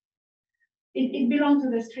 it belongs to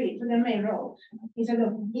the street, to the main road, instead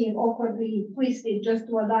of being awkwardly twisted just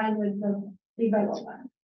to align with the development.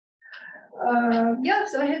 Yeah,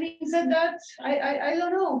 so having said that, I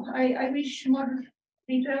don't know, I wish more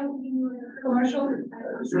retail, commercial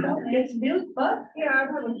stuff gets built, but yeah,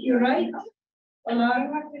 you're right. A lot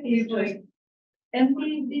is just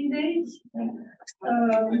empty these days.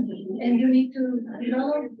 And you need to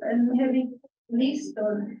develop and have it leased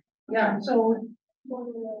or, yeah, so.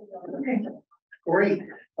 Okay. Great.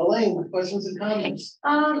 Elaine, questions and comments?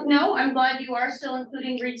 No, I'm glad you are still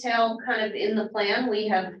including retail kind of in the plan. We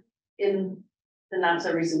have in the not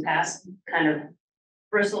so recent past kind of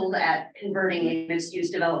bristled at converting a mixed-use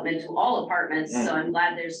development to all apartments. So I'm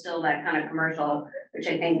glad there's still that kind of commercial, which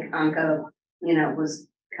I think Anka, was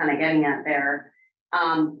kind of getting at there.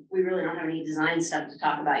 We really don't have any design stuff to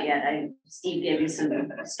talk about yet. Steve gave you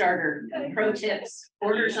some starter pro tips,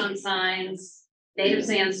 borders on signs, native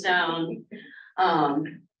sandstone.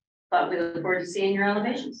 But we look forward to seeing your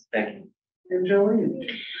elevations. Thank you. And Jolene?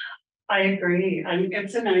 I agree. I mean,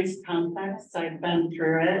 it's a nice complex. I've been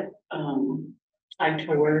through it. I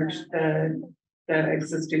toured the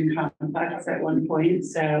existing complex at one point,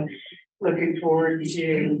 so looking forward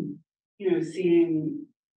to, seeing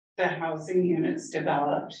the housing units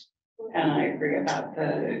developed. And I agree about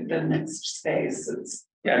the mixed space.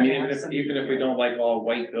 Yeah, I mean, even if we don't like all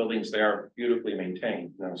white buildings, they are beautifully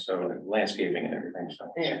maintained, so landscaping and everything,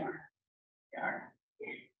 so. They are.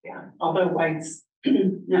 Yeah, although white's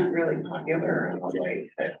not really popular in a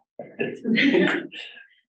way, but.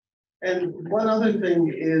 And one other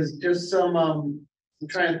thing is just some, I'm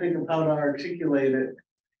trying to think of how to articulate it.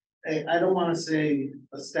 I don't want to say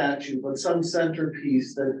a statue, but some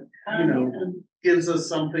centerpiece that, gives us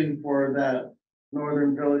something for that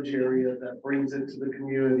northern village area that brings it to the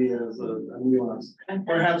community as a nuance.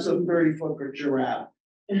 Perhaps a 30-foot giraffe.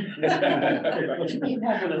 You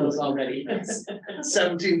have one of those already.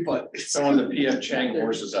 17-foot. Some of the PF Chang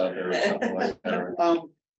horses out there or something like that.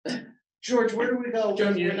 George, where do we go?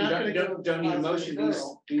 Don't We're not gonna go don't need a motion,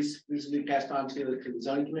 referral. these will be passed on to the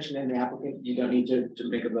zoning commission and the applicant, you don't need to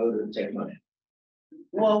make a vote or take a motion.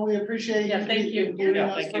 Well, we appreciate. Yeah, thank you. including Yeah,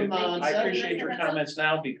 us thank you. from, I appreciate your comments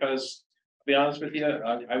now because, to be honest with you,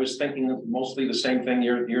 I was thinking of mostly the same thing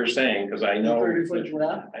you're saying, because I know. 30-foot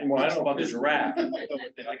giraffe. Well, I don't know about the giraffe,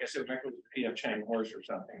 like I said, maybe it was a PF Chang horse or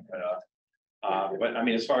something, but I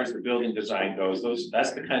mean, as far as the building design goes,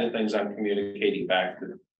 that's the kind of things I'm communicating back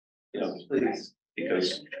to, Please.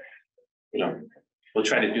 because, we'll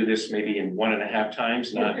try to do this maybe in 1.5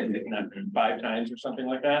 times, not 5 times or something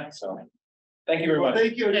like that, so. Thank you very Well, much.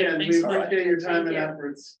 thank you again. Thanks We a lot. appreciate your time and Thank you.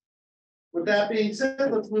 efforts. With that being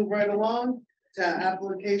said, let's move right along to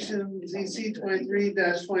application ZC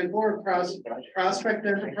 23-24 Prospect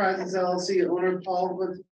Enterprises LLC owner Paul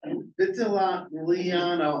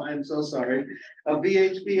Vitiliano, I'm so sorry. A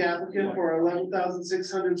VHB applicant for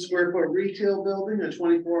 11,600 square foot retail building, a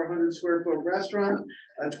 2,400 square foot restaurant,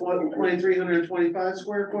 a 2,325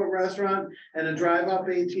 square foot restaurant, and a drive-up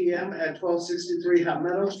ATM at 1263 Hot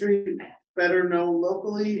Meadow Street. Better known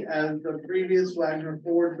locally as the previous Wagner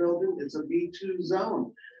Ford building. It's a B2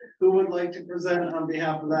 zone. Who would like to present on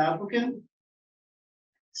behalf of the applicant?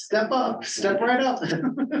 Step up, step right up.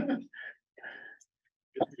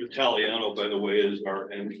 Italiano, by the way, is our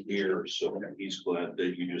engineer, so he's glad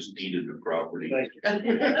that you just deeded the property.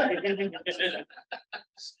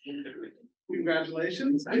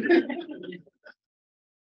 Congratulations.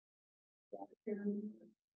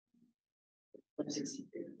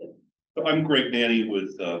 I'm Greg Nanny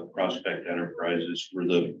with Prospect Enterprises. We're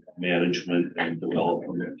the management and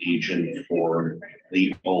development agent for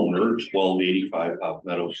the owner, 1285 Hop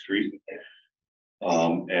Meadow Street.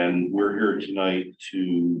 And we're here tonight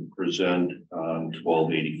to present on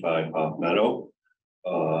 1285 Hop Meadow,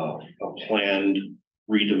 a planned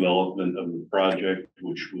redevelopment of the project,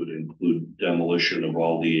 which would include demolition of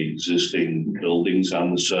all the existing buildings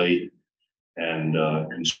on the site and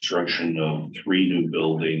construction of 3 new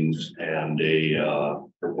buildings and a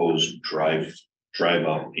proposed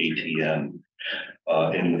drive-up ATM.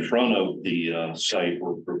 In the front of the site,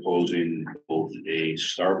 we're proposing both a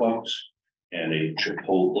Starbucks and a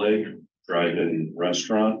Chipotle drive-in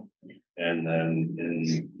restaurant. And then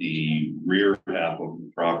in the rear half of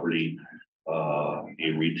the property,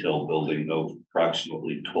 a retail building of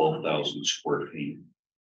approximately 12,000 square feet.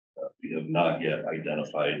 We have not yet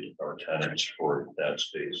identified our tenants for that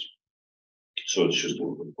space. So it's just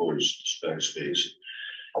a proposed spec space.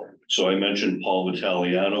 So I mentioned Paul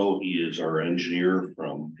Vitaliano, he is our engineer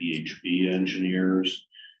from PHB Engineers.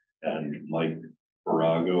 And Mike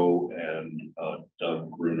Virago and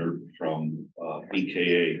Doug Gruner from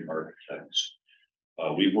BKA Architects.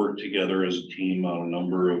 We've worked together as a team on a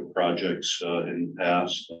number of projects in the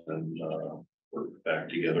past, and we're back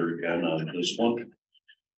together again on this one.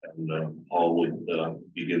 And Paul would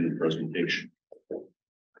begin the presentation.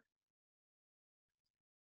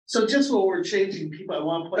 So just while we're changing people, I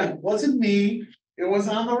want to point, it wasn't me, it was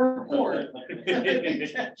on the report. I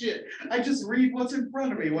didn't catch it. I just read what's in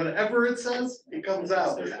front of me, whatever it says, it comes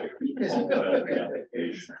out.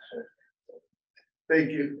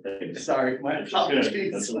 Thank you, sorry, my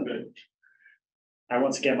apologies. Hi,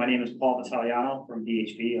 once again, my name is Paul Vitaliano from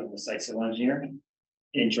DHB. I'm the site civil engineer.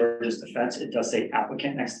 In George's defense, it does say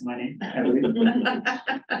applicant next to my name. I believe.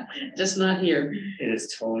 Just not here. It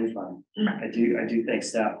is totally fine. I do thank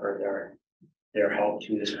staff for their help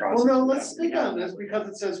through this process. Well, no, let's stick on this because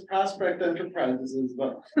it says Prospect Enterprises,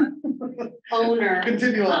 but. Owner.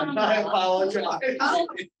 Continue on, I apologize. We'll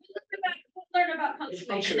learn about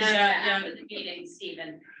punctuation Yeah. after the meeting,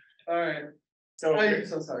 Stephen. All right, So I'm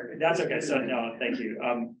so sorry. that's okay. So no, thank you.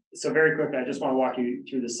 So very quickly, I just want to walk you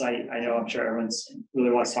through the site. I know I'm sure everyone's really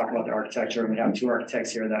wants to talk about the architecture, and we have two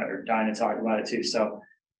architects here that are dying to talk about it too. So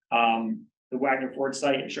the Wagner Ford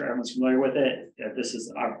site, I'm sure everyone's familiar with it. This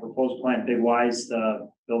is our proposed plan, Big Y's, the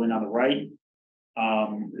building on the right.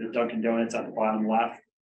 The Dunkin' Donuts at the bottom left.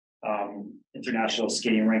 International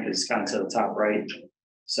skating rink is kind of to the top right.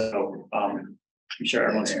 So I'm sure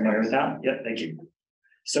everyone's familiar with that. Yep, thank you.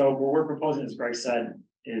 So what we're proposing, as Greg said,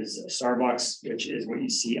 is Starbucks, which is what you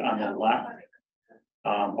see on the left,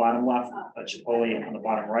 bottom left, a Chipotle on the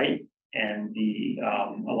bottom right, and the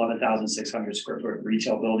 11,600 square foot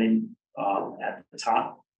retail building at the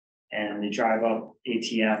top. And the drive up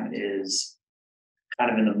ATM is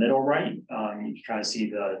kind of in the middle right. You can kind of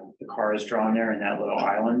see the cars drawn there and that little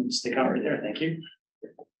island stick out right there. Thank you.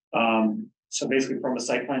 So basically, from a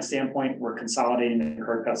site plan standpoint, we're consolidating the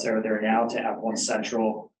curb cuts that are there now to have one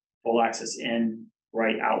central full access in,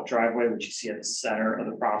 right out driveway, which you see at the center of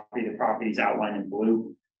the property. The property is outlined in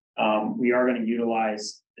blue. We are going to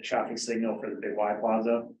utilize the traffic signal for the Big Y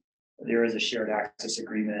Plaza. There is a shared access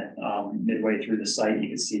agreement midway through the site. You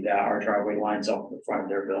can see that our driveway lines up in front of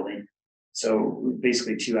their building. So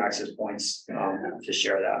basically 2 access points to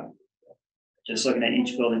share that. Just looking at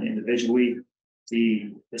each building individually,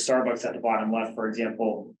 the Starbucks at the bottom left, for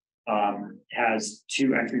example, has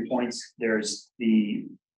 2 entry points. There's the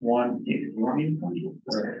one, you want me to point you?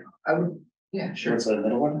 Or- I would, yeah, sure. What's the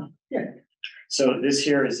middle one? Yeah. So this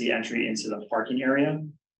here is the entry into the parking area.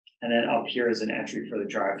 And then up here is an entry for the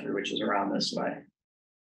drive-through, which is around this way.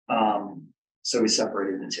 So we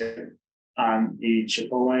separated the 2. The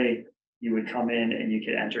Chipotle, you would come in and you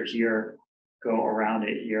could enter here, go around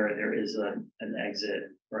it here. There is an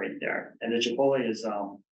exit right there. And the Chipotle is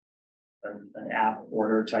an app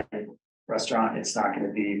order type restaurant. It's not going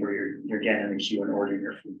to be where you're getting in the queue and ordering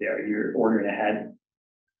your food there. You're ordering ahead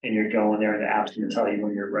and you're going there, and the app's going to tell you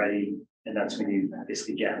when you're ready. And that's when you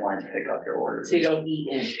basically get in line to pick up your order. So you don't eat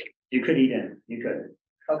in. You could eat in, you could.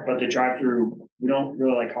 Okay. But the drive-through, we don't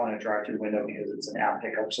really like calling it a drive-through window because it's an app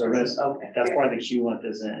pickup service. Okay. That's why the queue length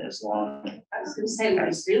isn't as long. I was gonna say,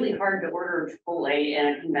 it's really hard to order Chipotle in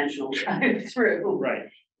a conventional drive-through.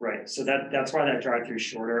 Right. So that's why that drive-through is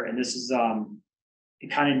shorter. And this is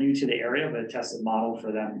kind of new to the area, but a tested model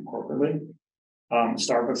for them corporately.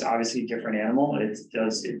 Starbucks, obviously different animal. It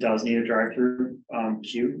does need a drive-through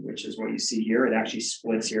queue, which is what you see here. It actually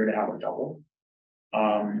splits here to have a double.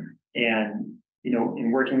 And you know,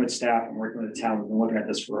 in working with staff and working with the town, we've been looking at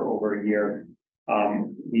this for over a year.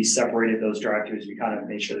 We separated those drive-throughs. We kind of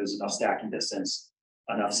made sure there's enough stacking distance,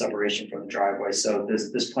 enough separation from the driveway. So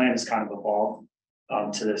this plan has kind of evolved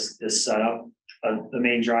to this setup. The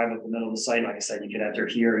main drive at the middle of the site, like I said, you can enter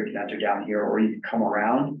here, you can enter down here, or you can come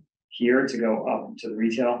around here to go up to the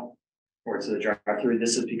retail or to the drive-through.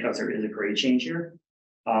 This is because there is a grade change here.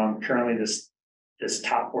 Currently, this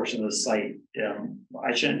top portion of the site,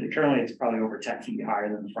 currently it's probably over 10 feet higher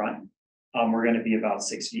than the front. We're going to be about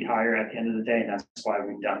 6 feet higher at the end of the day, and that's why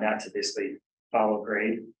we've done that, to basically follow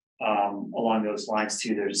grade. Along those lines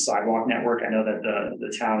too, there's a sidewalk network. I know that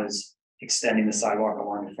the town is extending the sidewalk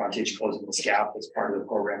along the frontage, closing this gap as part of the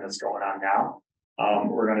program that's going on now.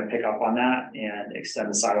 We're going to pick up on that and extend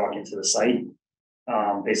the sidewalk into the site.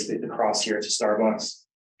 Basically the cross here to Starbucks,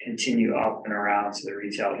 continue up and around to the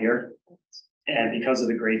retail here. And because of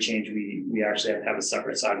the grade change, we actually have to have a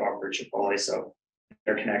separate sidewalk for Chipotle. So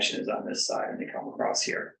their connection is on this side and they come across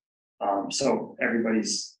here. So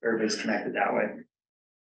everybody's connected that way.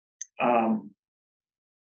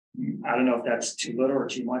 I don't know if that's too little or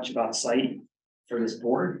too much about site for this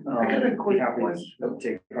board. I got a quick Happy to question.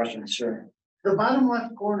 take questions, sure. The bottom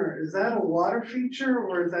left corner, is that a water feature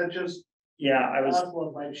or is that just Yeah, I was,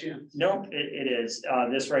 possible by chance? nope, it is.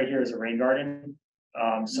 This right here is a rain garden.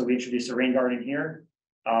 So we introduced a rain garden here.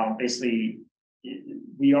 Basically,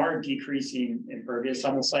 we are decreasing impervious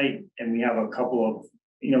on the site and we have a couple of,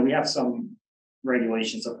 we have some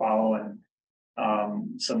regulations to follow and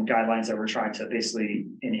some guidelines that we're trying to basically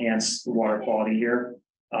enhance the water quality here.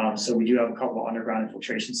 So we do have a couple of underground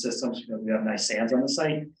infiltration systems because we have nice sands on the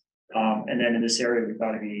site. And then in this area, we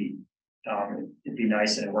thought it'd be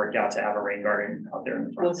nice and it worked out to have a rain garden out there in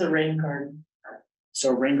the front. What's a rain garden?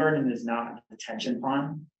 So rain garden is not a detention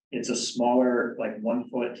pond. It's a smaller, like 1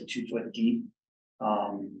 foot to 2 foot deep,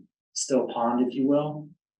 still pond, if you will.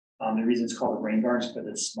 The reason it's called a rain garden is because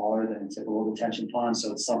it's smaller than a typical detention pond,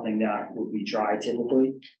 so it's something that would be dry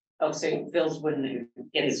typically. Oh, so it fills when it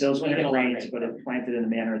gets. It fills when you get it a lot of rains, rain. but it's planted in a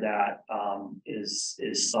manner that is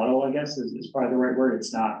subtle, I guess, is probably the right word.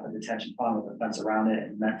 It's not a detention pond with a fence around it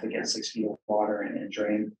and meant to get 6 feet of water and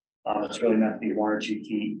drain. It's really meant to be 1 or 2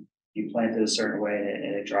 feet. You plant it a certain way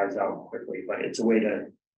and it dries out quickly, but it's a way to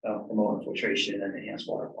promote infiltration and enhance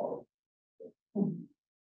water quality.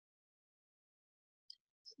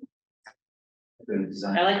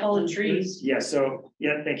 I like all the trees. Yeah, so,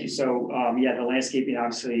 yeah, thank you. So, yeah, the landscaping,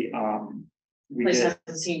 obviously, we Place did.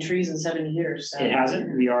 hasn't seen trees in 70 years. so. It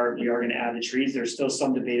hasn't. We are gonna add the trees. There's still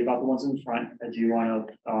some debate about the ones in front. I do want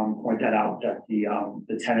to point that out, that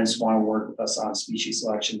the tenants want to work with us on species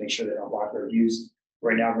selection, make sure they don't block their views.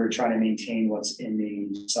 Right now, we're trying to maintain what's in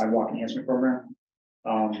the sidewalk enhancement program.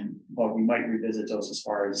 But we might revisit those as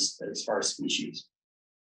far as species.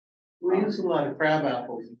 We use a lot of crab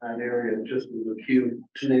apples in that area, just with a few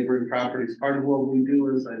neighboring properties. Part of what we do,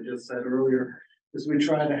 as I just said earlier, is we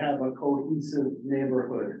try to have a cohesive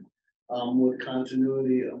neighborhood with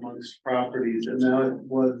continuity amongst properties. And now it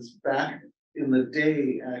was back in the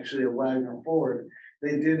day, actually, a Wagner Ford,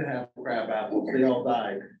 they did have crab apples. They all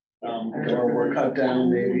died. Or were cut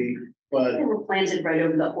down maybe, but They were planted right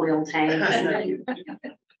over the oil tank.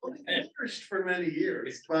 flourished for many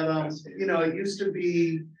years, but it used to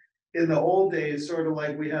be in the old days, sort of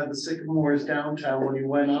like we had the Sycamores downtown, when you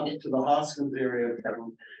went up to the Hoskins area of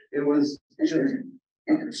town, it was just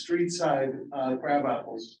street side crab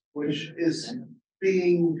apples, which is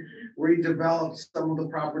being redeveloped. Some of the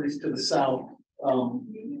properties to the south, I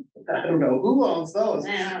don't know who owns those,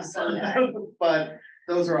 but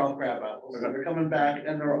those are all crab apples. They're coming back,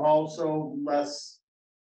 and they're also less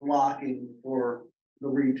blocking for the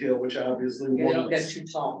retail, which obviously. They don't get too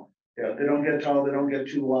tall. Yeah, they don't get tall, they don't get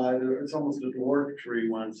too wide, it's almost a dwarf tree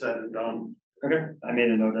when said and done. Okay, I made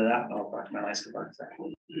a note of that. I'll talk to my landscape architect.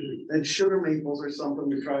 And sugar maples are something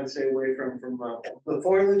we try to stay away from the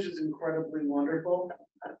foliage is incredibly wonderful,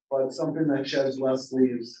 but something that sheds less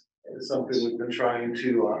leaves is something we've been trying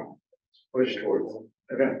to push towards.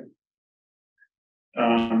 Okay.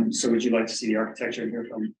 So would you like to see the architecture here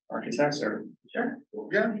from architects or? Sure.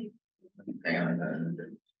 Yeah, Hang on.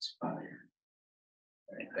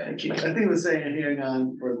 Thank you. I think it was saying hang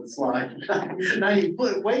on for the slide. Now you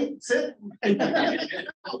wait, sit.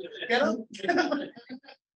 Get up. The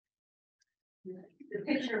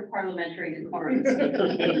picture of parliamentary decorum.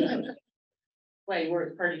 Wait, we're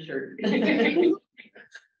at party shirt. Drink.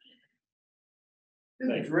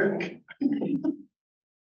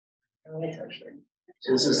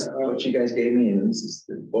 So this is what you guys gave me, and this is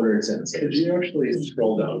the order it's in. Could you actually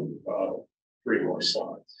scroll down 3 more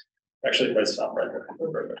slides? Actually, let's stop right there.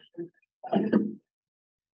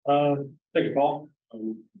 Thank you, Paul.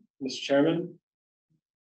 Mr. Chairman,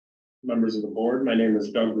 members of the board, my name is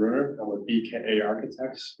Doug Bruner. I'm with BKA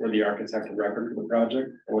Architects. We're the architect of record for the project.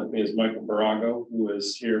 And with me is Michael Barago, who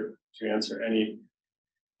is here to answer any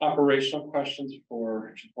operational questions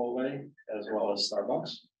for Chipotle as well as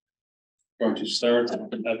Starbucks. Going to start at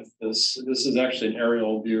this. This is actually an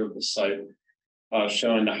aerial view of the site,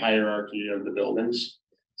 showing the hierarchy of the buildings.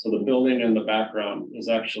 So the building in the background is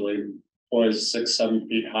actually poised 6-7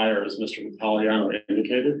 feet higher, as Mr. Vitaliano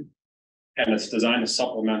indicated. And it's designed to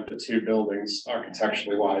supplement the 2 buildings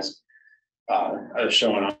architecturally wise, as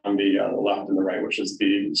shown on the left and the right, which is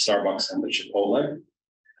the Starbucks and the Chipotle.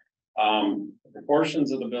 The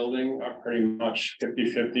proportions of the building are pretty much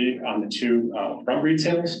 50-50 on the 2 front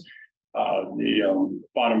retails. The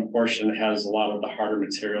bottom portion has a lot of the harder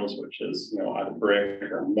materials, which is, either brick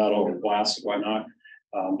or metal or glass and whatnot.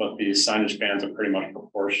 But the signage bands are pretty much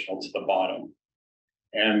proportional to the bottom.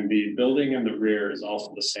 And the building in the rear is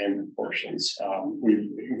also the same proportions.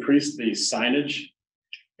 We've increased the signage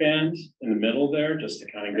band in the middle there just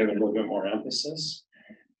to kind of give it a little bit more emphasis.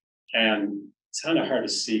 And it's kind of hard to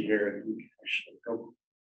see here. I should go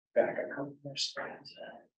back a couple more slides.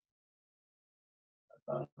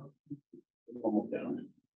 Almost down.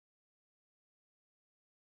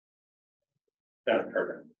 That's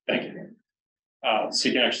perfect. Thank you. So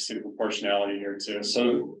you can actually see the proportionality here too.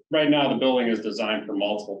 So right now the building is designed for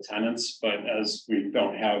multiple tenants, but as we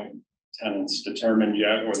don't have tenants determined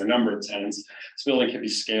yet, or the number of tenants, this building can be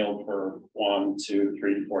scaled for 1, 2,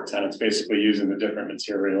 3, 4 tenants, basically using the different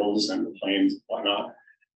materials and the planes and whatnot.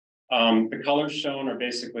 The colors shown are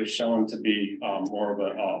basically shown to be more of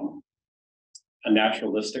a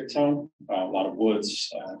naturalistic tone, a lot of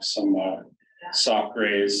woods, some soft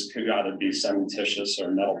grays, could either be cementitious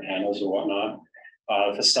or metal panels or whatnot.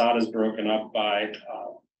 The facade is broken up by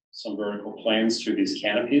some vertical planes through these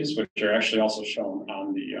canopies, which are actually also shown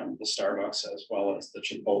on the Starbucks as well as the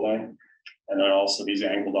Chipotle. And then also these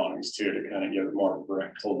angled awnings too, to kind of give it more of a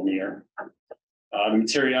vertical veneer. The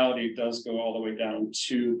materiality does go all the way down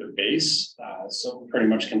to the base, so pretty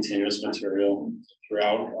much continuous material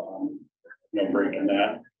throughout, no break in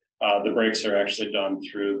that. The breaks are actually done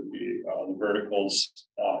through the verticals,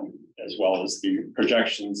 as well as the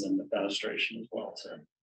projections and the fenestration as well. So,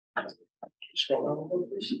 scroll down a little bit,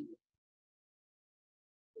 please.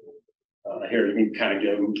 Here you can kind of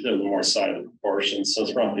give them a little more side of the proportions. So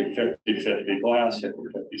it's roughly 50-50 glass, 50-50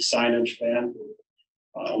 signage band.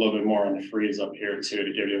 A little bit more on the frieze up here too,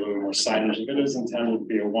 to give you a little more signage. If it is intended to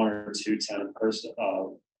be a 1 or 2 tenant person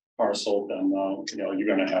parcel, then you know, you're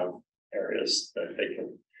going to have areas that they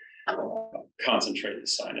can concentrate the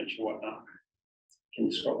signage and whatnot. Can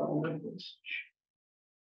you scroll down a little, please?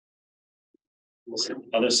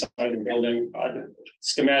 Other side of the building,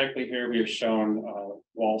 schematically here we have shown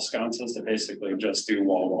wall sconces that basically just do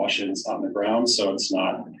wall washes on the ground, so it's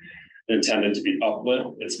not intended to be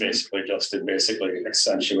uplit. It's basically just to basically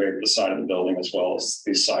accentuate the side of the building as well as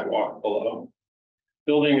the sidewalk below.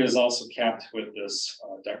 Building is also capped with this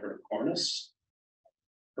decorative cornice,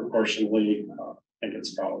 proportionally. I think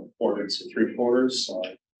it's about 4 to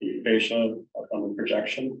 3/4 the fascia up on the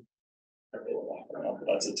projection.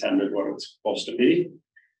 That's intended what it's supposed to be.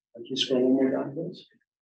 Can you scroll one more down, please?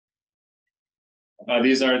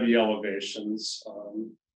 These are the elevations.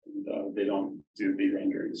 And, they don't do the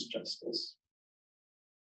renderings justice.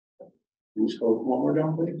 Can you scroll one more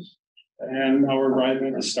down, please? And now we're arriving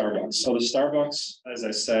at the Starbucks. So the Starbucks, as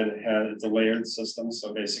I said, has a layered system.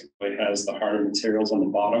 So basically it has the harder materials on the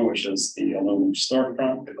bottom, which is the aluminum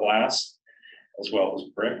storefront, the glass, as well as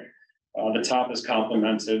brick. The top is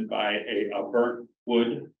complemented by a burnt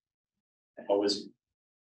wood.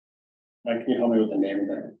 Mike, can you help me with the name of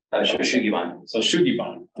that? Sure, Shugibon. So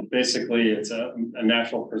Shugibon, basically it's a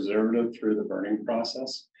natural preservative through the burning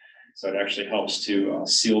process. So it actually helps to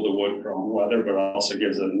seal the wood from weather, but also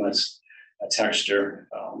gives it a nice texture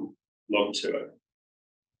look to it.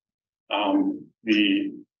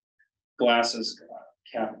 The glass is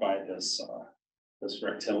capped by this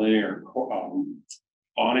rectilinear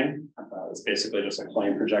awning. It's basically just a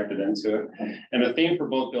plane projected into it. And the theme for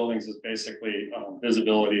both buildings is basically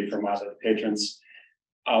visibility from either patrons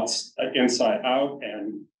inside out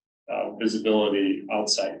and visibility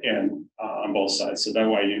outside in on both sides. So that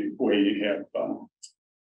way you have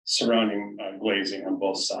surrounding glazing on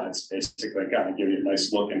both sides, basically kind of give you a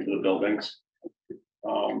nice look into the buildings.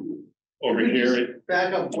 Over here.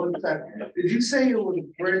 Back up 1 second. Did you say it was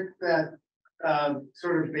brick that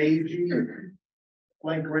sort of beigey,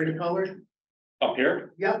 like gray color? Up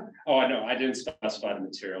here? Yep. Oh, I know, I didn't specify the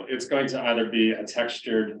material. It's going to either be a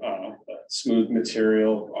textured, smooth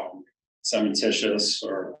material, cementitious,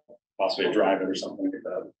 or possibly a drive-it or something like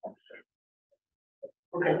that.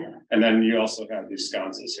 Okay. And then you also have these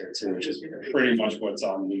sconces here too, which is pretty much what's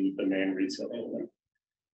on the main retail building.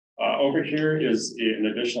 Over here is an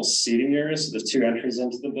additional seating area. So there's 2 entries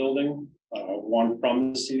into the building. One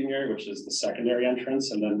from the seating area, which is the secondary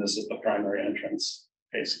entrance, and then this is the primary entrance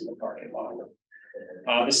facing the parking lot.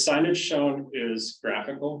 The signage shown is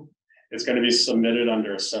graphical. It's going to be submitted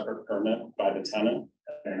under a separate permit by the tenant,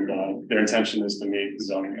 and their intention is to meet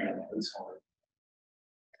zoning guidelines.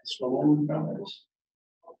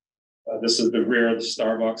 This is the rear of the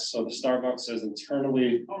Starbucks. So the Starbucks is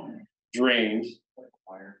internally drained,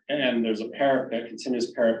 and there's a parapet,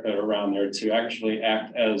 continuous parapet around there to actually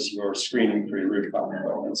act as your screening for your rooftop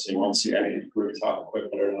equipment. So you won't see any rooftop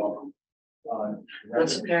equipment at all.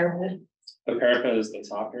 What's the parapet? The parapet is the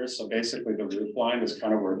top here. So basically the roof line is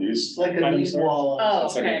kind of where these. It's like a items knee are. wall. Oh,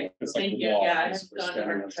 It's like okay. it's like Thank a you. wall. Yeah, I It's have for gone to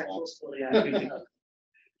standing on architectural walls. school, yeah. You can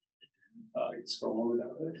scroll over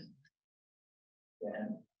that way.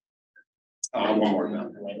 One more down.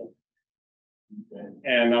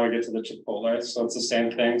 And now we get to the Chipotle, so it's the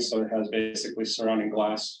same thing, so it has basically surrounding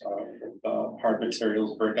glass, with hard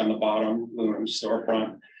materials, brick on the bottom, aluminum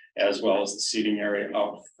storefront, as well as the seating area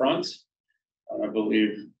out front. I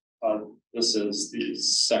believe, this is the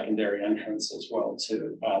secondary entrance as well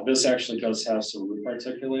too. This actually does have some roof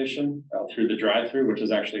articulation through the drive-through, which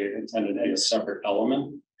is actually intended to be a separate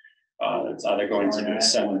element. It's either going to be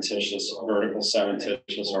cementitious, vertical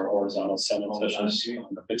cementitious, or horizontal cementitious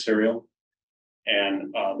material.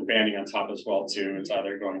 And the banding on top as well too, it's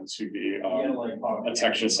either going to be a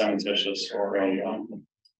textured cementitious or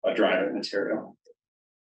a dry material.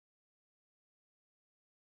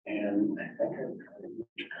 And I think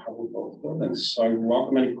I covered both buildings, so I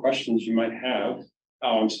welcome any questions you might have.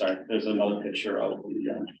 Oh, I'm sorry, there's another picture of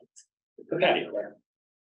the patio there.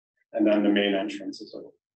 And then the main entrance is over.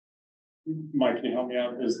 Mike, can you help me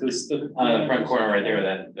out? Is this the front corner right there,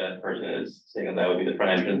 that person is saying that would be the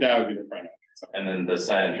front entrance? That would be the front entrance. And then the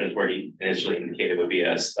side entrance where he initially indicated would be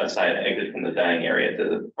a side exit from the dining area to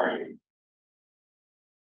the parking.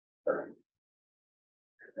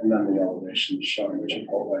 And then the elevation showing which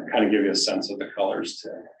kind of give you a sense of the colors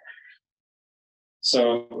too.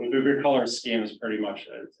 So the color scheme is pretty much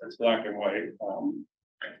it's black and white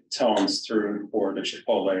tones through for the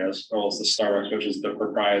Chipotle as well as the Starbucks, which is the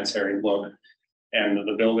proprietary look. And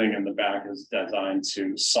the building in the back is designed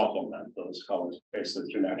to supplement those colors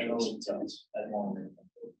basically through natural tones.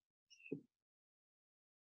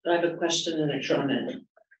 I have a question and a comment.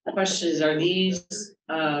 The question is, are these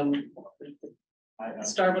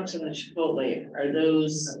Starbucks and the Chipotle, are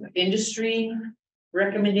those industry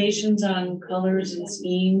recommendations on colors and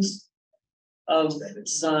schemes of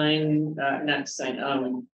sign, not sign,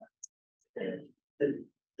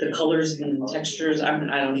 the colors and textures? I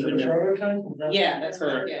don't even know. Yeah, that's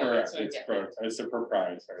Correct, right. correct. It's a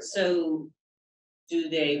proprietary. So do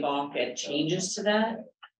they balk at changes to that?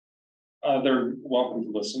 They're welcome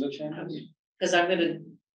to listen to changes. Because I'm gonna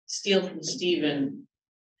steal from Stephen.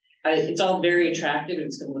 It's all very attractive.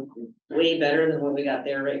 It's gonna look way better than what we got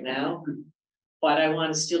there right now. But I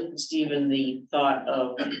want to steal from Stephen the thought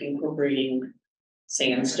of incorporating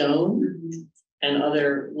sandstone and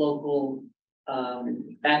other local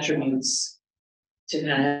attributes to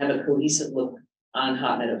kind of have a cohesive look on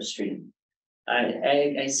Hot Meadow Street.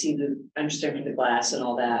 I see understanding the glass and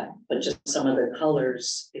all that, but just some of the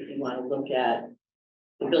colors, if you want to look at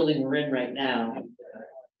the building we're in right now,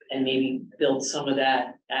 and maybe build some of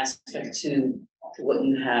that aspect to what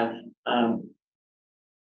you have on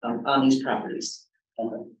these properties.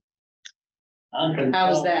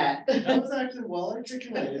 How's that? That was actually well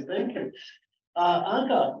articulated, thank you.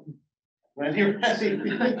 Anka, when you're ready.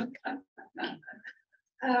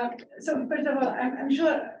 So first of all, I'm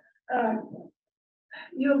sure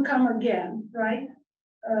you'll come again, right?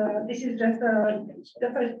 This is just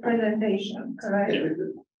the first presentation, correct?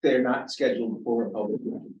 They're not scheduled for a public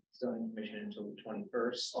zoning commission until the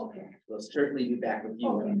 21st. Okay. We'll certainly be back with you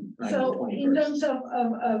on the So in 21st. terms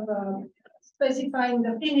of specifying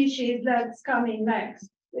the finishes that's coming next,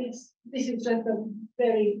 this is just the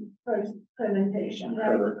very first presentation,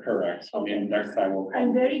 right? Correct. I mean, next time we'll.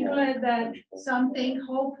 I'm very glad that something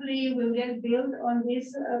hopefully will get built on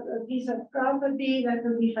this piece of property. That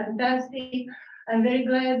will be fantastic. I'm very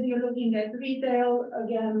glad you're looking at retail.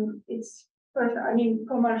 Again, it's first, I mean,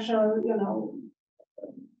 commercial, you know,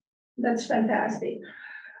 that's fantastic.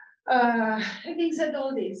 Having said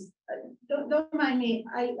all this, don't mind me.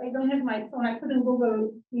 I don't have my phone. I couldn't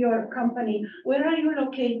Google your company. Where are you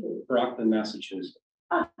located? Brockton, Massachusetts.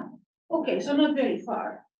 Okay, so not very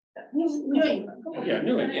far. New England. Yeah,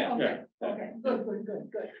 New England, Okay, yeah. okay,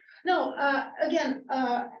 good. No, again,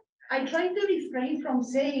 I try to refrain from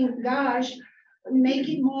saying, gosh, make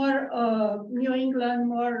it more New England,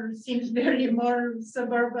 more Simsbury, more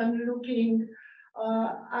suburban looking.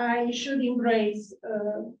 I should embrace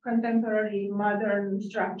contemporary modern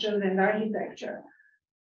structures and architecture.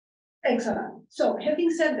 Excellent. So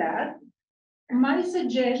having said that, my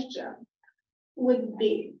suggestion would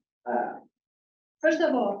be, first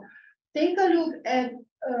of all, take a look at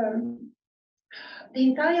the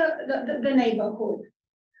entire the neighborhood.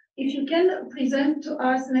 If you can present to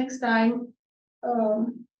us next time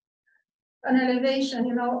an elevation,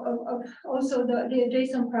 you know, of also the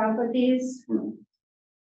adjacent properties,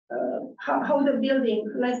 how the building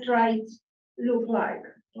left, right look like.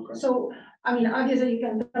 Okay. So, I mean, obviously you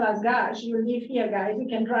can tell us, gosh, you live here, guys, you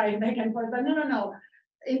can drive back and forth, but no.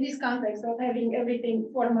 In this context of having everything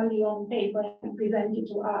formally on paper and presented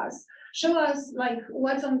to us, show us like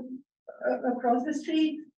what's on across the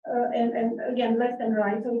street and again, left and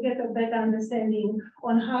right, so we get a better understanding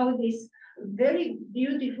on how this very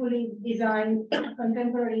beautifully designed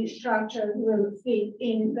contemporary structure will fit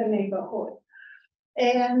in the neighborhood.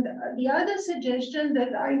 And the other suggestion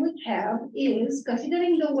that I would have is,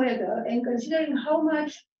 considering the weather and considering how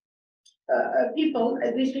much people,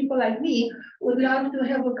 at least people like me, would love to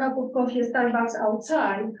have a cup of coffee at Starbucks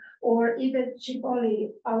outside or eat at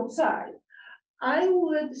Chipotle outside, I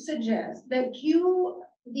would suggest that you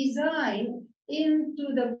design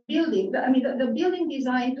into the building, the building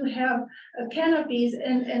design to have canopies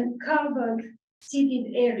and covered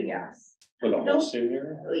seated areas. For the whole city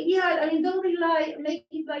area? Yeah, I mean, don't rely, make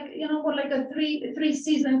it like, more like a three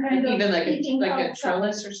season kind of. Even like eating a outside.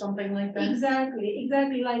 trellis or something like that?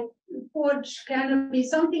 Exactly, like porch canopy,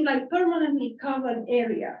 something like permanently covered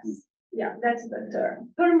areas. Yeah, that's the term,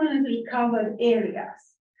 permanently covered areas.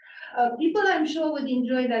 People I'm sure would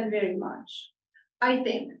enjoy that very much, I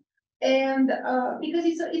think. And because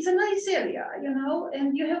it's a nice area,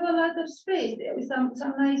 and you have a lot of space there with some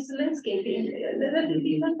nice landscaping, that would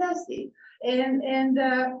be fantastic. And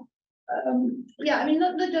yeah, I mean,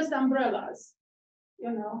 not just umbrellas,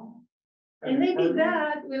 and maybe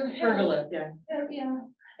that will help. Pergola, yeah. Yeah,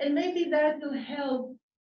 and maybe that will help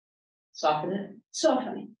Soften it.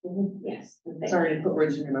 soften it. Yes. Sorry to put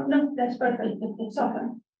words in your mouth. No, that's perfect,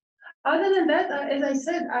 soften. Other than that, as I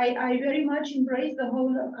said, I very much embrace the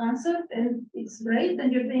whole concept, and it's great,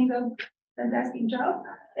 and you're doing a fantastic job.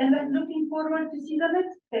 And I'm looking forward to see the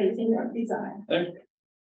next phase in your design.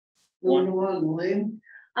 Moving along, Lynn.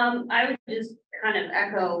 I would just kind of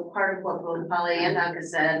echo part of what both Polly and Doug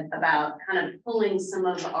said about kind of pulling some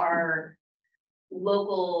of our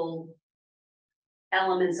local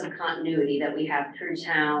elements of continuity that we have through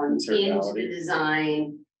town into the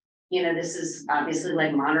design. This is obviously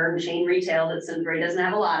like modern chain retail that Simsbury doesn't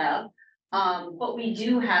have a lot of. But we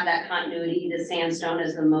do have that continuity. The sandstone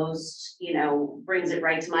is the most, brings it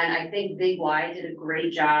right to mind. I think Big Y did a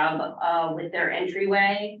great job with their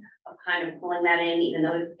entryway of kind of pulling that in, even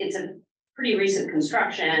though it's a pretty recent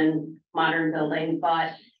construction, modern building,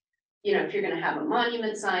 but if you're gonna have a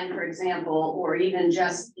monument sign, for example, or even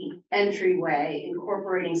just the entryway,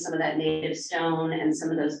 incorporating some of that native stone and some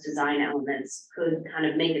of those design elements could kind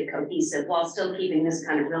of make it cohesive while still keeping this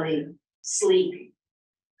kind of really sleek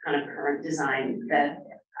kind of current design that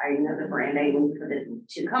I know the branding for the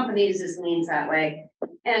two companies leans that way.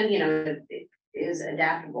 And, it is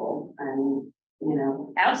adaptable and,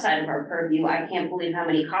 outside of our purview, I can't believe how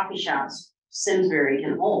many coffee shops Simsbury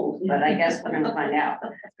can hold, but I guess we're gonna find out.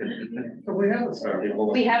 We have a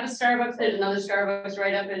Starbucks. We have a Starbucks, there's another Starbucks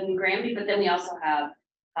right up in Granby, but then we also have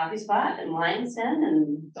Coffee Spot and Lion's Den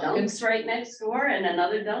and Dunks right next door and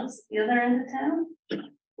another Dunks at the other end of town.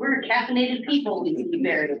 We're caffeinated people, we can be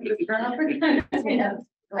very.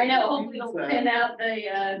 I know, hopefully we'll pin out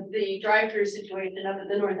the drive-through situation up at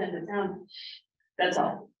the north end of town. That's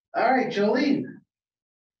all. All right, Jolene.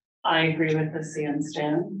 I agree with the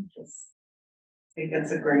sandstone, just think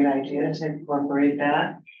it's a great idea to incorporate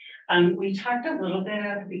that. We talked a little bit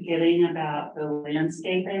at the beginning about the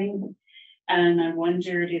landscaping, and I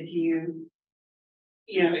wondered if you,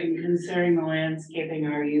 in considering the landscaping,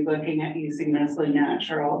 are you looking at using mostly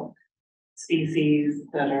natural species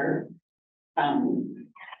that are,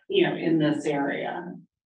 in this area?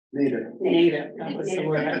 Native. Native, that was the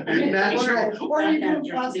word. Natural, or you do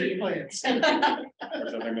Natural plastic seed. plants. I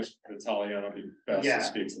think Ms. Natalia will be best Yeah. to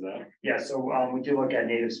speak to that. Yeah, so we do look at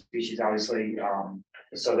native species, obviously,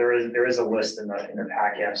 so there is a list in the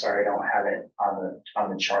packet. I'm sorry, I don't have it on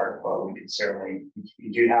the chart, but we could certainly,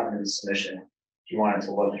 you do have it in the submission. If you wanted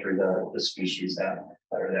to look through the species that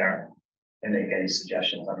are there and make any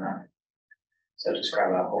suggestions on that. So just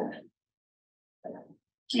grab that whole.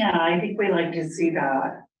 Yeah, I think we like to see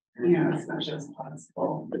that, as much as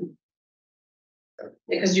possible.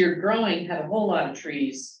 Because your drawing had a whole lot of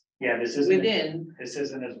trees Yeah, this isn't within,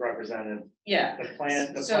 as representative. yeah. The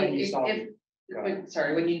plan you So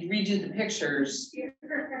saw. when you redo the pictures,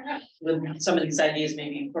 with some of these ideas may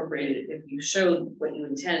be incorporated, if you showed what you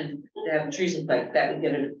intend to have the trees look like, that would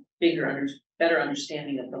get a better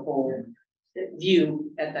understanding of the whole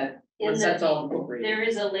view at that, once that's all incorporated. There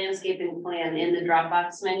is a landscaping plan in the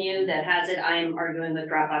Dropbox menu that has it. I am arguing with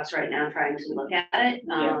Dropbox right now, trying to look at it.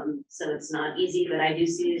 Yeah. So it's not easy, but I do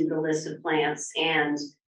see the list of plants and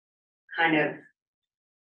kind of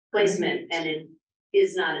placement, and it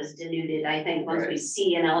is not as denuded. I think once we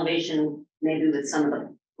see an elevation, maybe with some of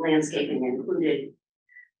the landscaping included,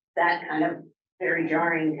 that kind of very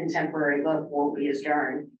jarring contemporary look won't be as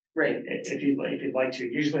jarring. Right. If you'd like to,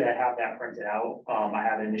 usually I have that printed out. I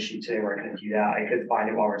have an issue today where I can do that. I could find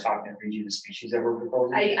it while we're talking and read you the species that we're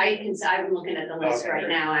proposing. I'm looking at the list Okay, right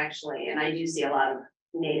great. now, actually, and I do see a lot of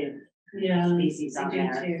native Yeah. species on I do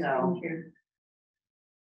there, too, so. thank you.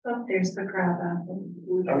 Oh, there's the crab apple.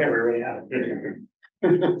 Okay, we already have it.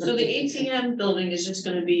 So the ATM building is just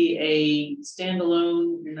gonna be a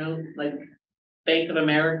standalone, like Bank of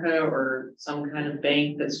America or some kind of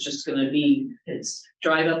bank that's just gonna be, it's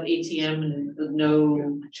drive up ATM and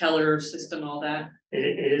no teller system, all that.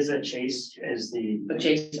 It is a Chase is the, But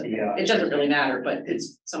Chase, Yeah. it doesn't really matter, but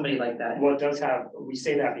it's somebody like that. well, it does have, we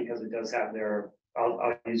say that because it does have their,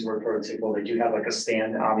 I'll use the word prototypical, they do have like a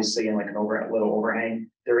stand, obviously, and like an little overhang.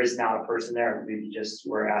 There is not a person there, we just,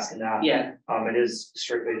 we're asking that. Yeah, It is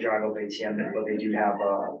strictly drive up ATM, but they do have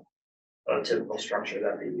a typical structure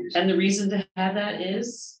that they use. and the reason to have that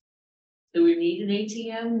is, do we need an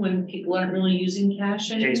ATM when people aren't really using cash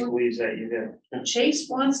Chase anymore? believes that you do. Chase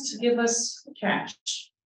wants to give us cash.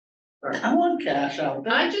 I want cash out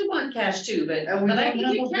there. I do want cash too, but And we I don't can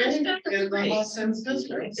have do a cash bank back for in the free. Los Angeles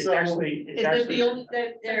district, It's so. actually, Is it the only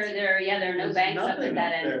that There are no There's banks up nothing at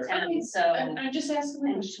that up end of there. town, so. I'm just asking.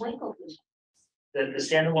 And Schwenkel. the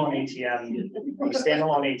standalone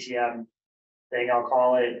ATM thing, I'll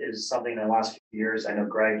call it, is something in the last few years, I know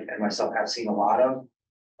Greg and myself have seen a lot of.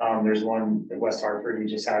 There's one in West Hartford, we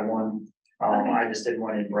just had one, I just did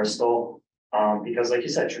one in Bristol. Because like you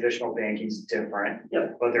said, traditional banking is different.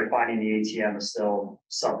 Yep. But they're finding the ATM is still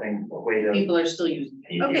something, a way to. People are still using.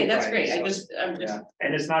 it. Okay, that's Right, great. so, I'm just, Yeah,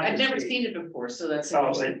 and it's not. I've just never the- seen it before, so that's So,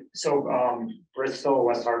 interesting. Bristol,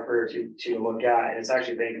 West Hartford to look at, and it's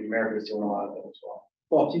actually Bank of America is doing a lot of it as well.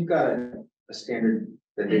 Well, if you've got a standard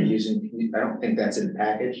that they're using, I don't think that's in the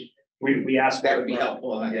package. We asked. That would be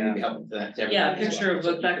helpful, I think it'd be helpful for that. to Yeah, a everybody as picture well. of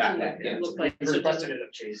So what that you've got that, yeah. could look like. We So requested just- it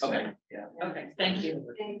of Chase. Okay. Yeah. Okay, thank you.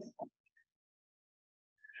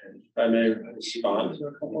 If I may respond to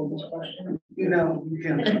a couple of these questions. You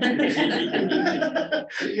can.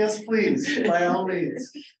 Yes, please, by all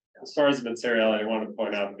means. As far as the materiality, I want to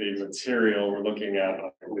point out the material we're looking at,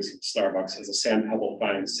 at least Starbucks, has a sand pebble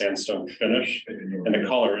fine sandstone finish. And the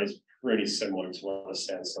color is pretty similar to what the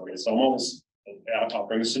sandstone is. So I'm almost, I'll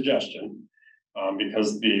bring a suggestion.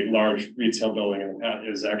 Because the large retail building in the path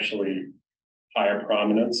is actually higher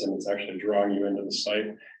prominence and it's actually drawing you into the site.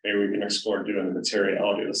 Maybe we can explore doing the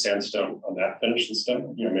materiality of the sandstone on that finish instead,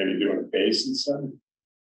 maybe doing a base instead.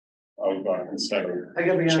 Instead of I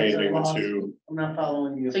gotta be honest, changing I'm the lost. two. I'm not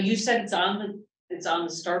following you. So you said it's on the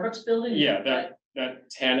Starbucks building? Yeah, that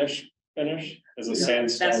tannish finish is a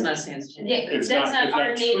sandstone. That's not sandstone. Yeah, It's that's not- not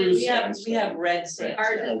our it's not true native, We have red sand.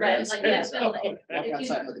 ours is red, like, yeah, so Okay. if you,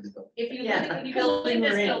 Outside, look at the building. if you Yeah. look at, you can look at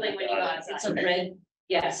this We're in. building when you go It's a outside. red,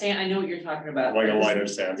 yeah, sand, I know what you're talking about. Like a lighter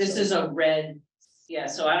sandstone. This is a red, yeah,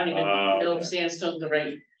 so I don't even know if sandstone's the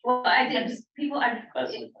right. Well, I did, people call it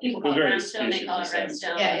Very brownstone, they call it species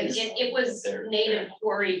of redstone. Yeah, It was native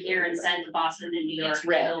quarry here and sent to Boston and New York. It's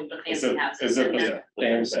red. to build the Is fancy it, houses. is it And the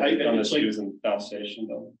same site on this using South Station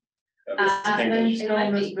though? I think that's- it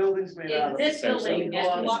might This be. building's made out of. This Same building, size.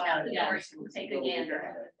 as you walk out the door, you can take a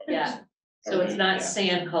gander. Yeah, so it's not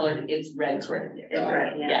sand colored, it's red. It's red,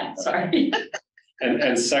 yeah. Yeah, sorry.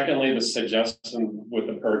 And secondly, the suggestion with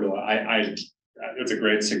the pergola, it's a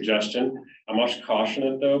great suggestion. I must caution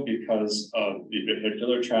it though, because of the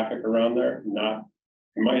vehicular traffic around there,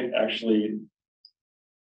 it might actually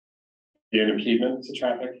be an impediment to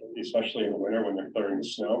traffic, especially in the winter when they're clearing the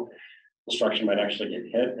snow. Construction might actually get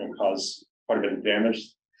hit and cause quite a bit of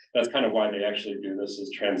damage. That's kind of why they actually do this as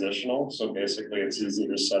transitional. So basically it's easier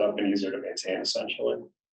to set up and easier to maintain essentially.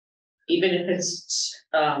 Even if it's,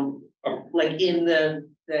 like in that,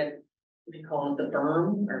 what do you call it, the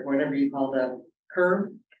berm, or whatever you call the curve?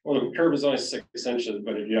 Well, the curb is only 6 inches,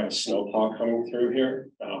 but if you have a snowplow coming through here,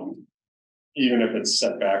 even if it's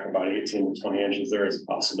set back about 18 to 20 inches, there is a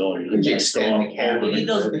possibility. Could you just go extend up the canopy? over You need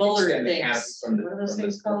those Extend bullard the canopy things. from the- What are those from the-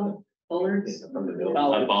 things called? Bullards? From the building.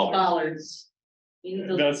 Bollards. You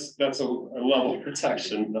need those. That's a level of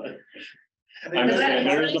protection, but I I'm think just that's- saying,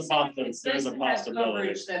 there is a It's possibility, nice there's a to have possibility.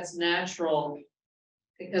 coverage that's natural,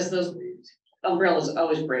 because those umbrellas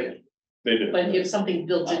always break. They do. But if something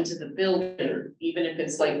built into the building, even if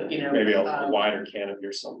it's like, Maybe a wider canopy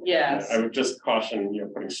or something. Yes. I would just caution,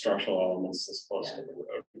 putting structural elements this close to the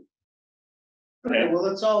road. Okay, well,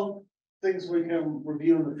 it's all things we can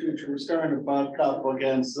review in the future. We're starting to butt up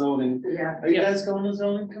against zoning. Yeah. Are you guys going to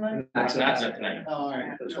zoning tonight? Not tonight. Oh, all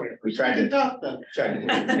right. We tried Good to, talk then.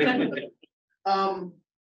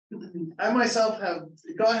 I myself have,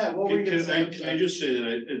 go ahead, what were you gonna say? Can I just say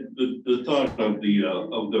that the thought of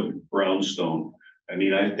the brownstone, I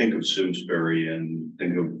mean, I think of Simsbury and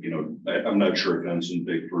think of, I'm not sure if Ensign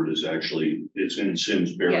Bigford is actually, it's in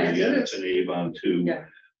Simsbury, Yeah, yeah, it's in Avon too. Yeah.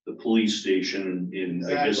 The police station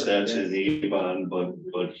I guess Exactly, that's yes. in Avon,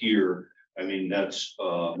 but here, I mean, that's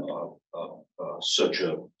such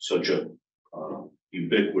a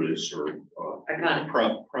ubiquitous or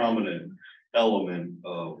Iconic. prominent element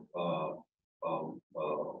of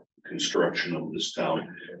construction of this town.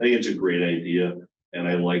 I think it's a great idea, and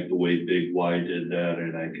I like the way Big Y did that,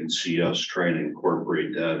 and I can see us trying to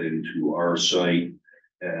incorporate that into our site.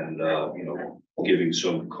 And, you know, giving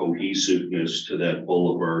some cohesiveness to that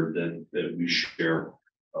boulevard that we share,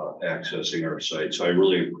 accessing our site. So I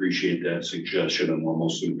really appreciate that suggestion. I'm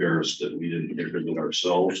almost embarrassed that we didn't think of it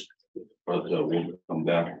ourselves. But we'll come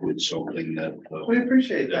back with something that. We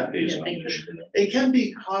appreciate that. Pays Yeah, thank you. homage to that. It can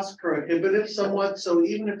be cost prohibitive somewhat, so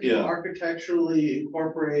even if you Yeah. architecturally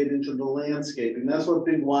incorporate into the landscaping, that's what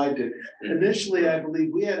Big Y did. Initially, I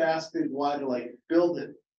believe we had asked Big Y to like build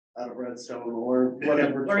it out of redstone or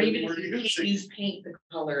whatever. Or even we're if you using. use paint the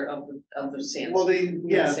color of the sand. Well,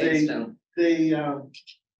 sandstone. they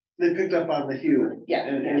picked up on the hue. Yeah,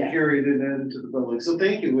 And yeah. carried it into the building. So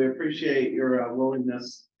thank you. We appreciate your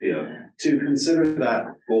willingness Yeah, to consider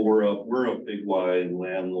that. well, we're a Big Y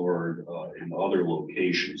landlord in other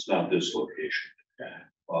locations, not this location.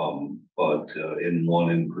 But in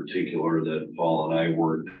one in particular that Paul and I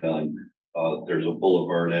worked on, there's a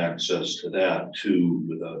boulevard access to that too,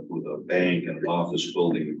 with a bank and an office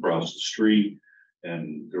building across the street.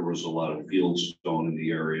 And there was a lot of fieldstone in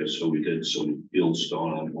the area, so we did some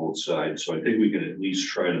fieldstone on both sides. So I think we can at least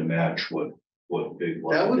try to match what Big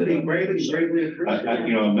Y That would did be on the great. other We side. greatly I, appreciate you it.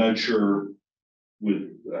 know, I'm not sure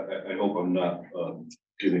with, I hope I'm not,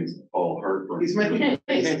 giving Paul heartburn. He's making.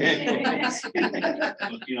 But,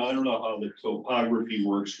 you know, I don't know how the topography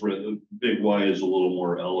works where the Big Y is a little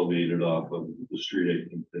more elevated off of the street, I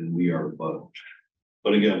think, than we are,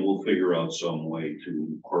 but again, we'll figure out some way to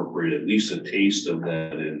incorporate at least a taste of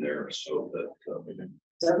that in there so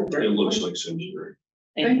that it looks like Simsbury.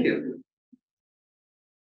 Thank you.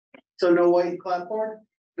 So no white clapboard?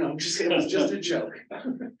 No, I'm just, it was just a joke.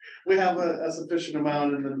 We have a sufficient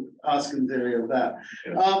amount in the Hoskins area of that.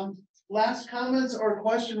 Yeah. Last comments or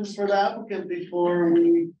questions for the applicant before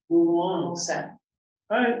we move All along? set.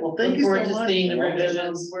 All right, well, thank Look you forward so to much. seeing the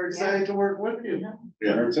revisions. We're excited to work with you.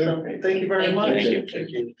 Yeah. So, thank you very Thank much. you. Thank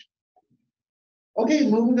you. Okay,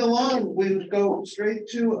 moving along, we go straight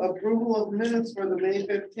to approval of minutes for the May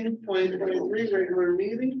 15th, 2023 regular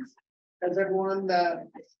meetings. Has everyone that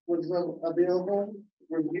was available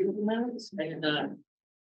reviewed the minutes? I did not.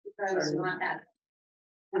 I was not at.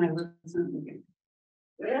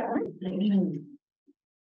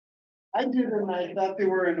 I did, and I thought they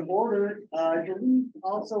were in order. I believe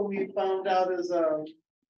also we found out as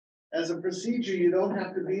a procedure, you don't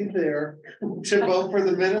have to be there to vote for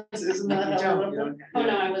the minutes, isn't that how it works? Oh,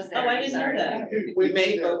 no, I was there. Oh, I didn't know Sorry. that. We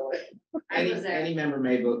may vote, I was there. any member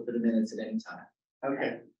may vote for the minutes at any time.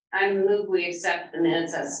 Okay, I move we accept the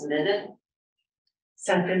minutes as submitted.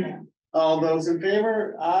 Second, all those in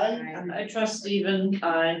favor, aye? I trust Stephen.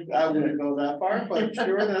 I wouldn't go that far, but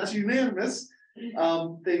sure, that's unanimous.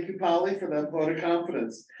 Thank you, Polly, for that vote of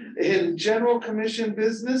confidence. In general commission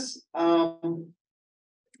business,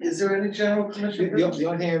 is there any general commission? The only thing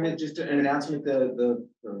I have is just an announcement, the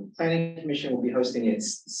planning commission will be hosting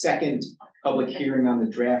its second public hearing on the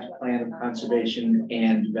draft plan of conservation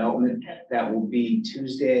and development. That will be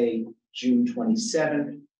Tuesday, June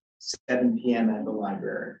 27th, 7 PM at the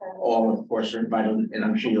library. All of course are invited, and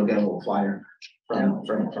I'm sure you'll get a little flyer from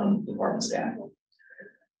department staff.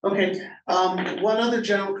 Okay, one other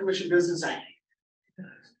general commission business.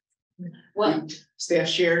 Well, Staff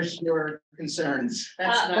shares your concerns.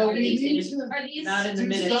 that's Uh, not But gonna we be need easy. to are these Not in the do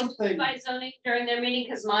minutes. something. by zoning during their meeting?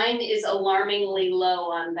 Because mine is alarmingly low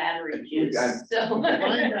on battery juice, so.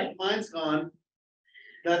 Mine's gone.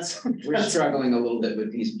 That's. We're struggling a little bit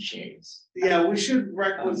with these machines. Yeah, we should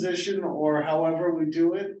requisition or however we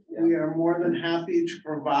do it. We are more than happy to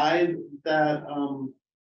provide that,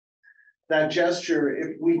 that gesture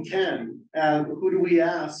if we can. Who do we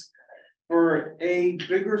ask? For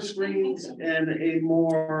bigger screens and a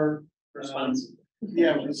more. Responsive.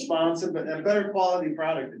 Yeah, responsive and better quality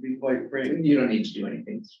product to be quite frank. You don't need to do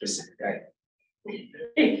anything specific.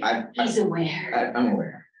 He's aware. I'm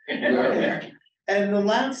aware. We're aware. And the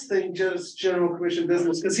last thing, just general commission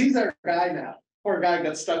business, because he's our guy now. Poor guy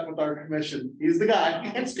got stuck with our commission. He's the guy.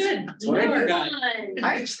 That's good. Well, You know our guy.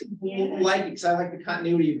 I actually like it because I like the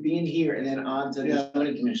continuity of being here and then on to the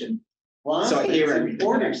zoning commission. Well, So I hear it's everything. It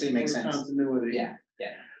important actually makes for sense. Continuity. Yeah.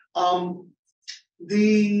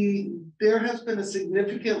 There has been a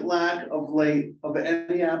significant lack of late of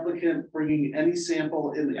any applicant bringing any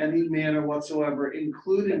sample in any manner whatsoever,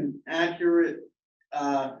 including accurate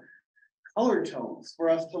color tones for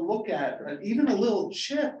us to look at, even a little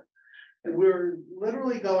chip. we're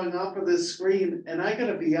literally going off of this screen, and I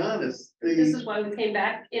gotta be honest, This the, is why we came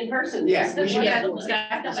back in person. Yes, we should Yeah, have,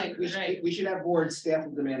 exactly, right. we should have board staff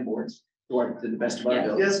and demand boards, to the best of our Yeah.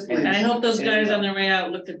 ability. Yes, please. And I hope those guys on their way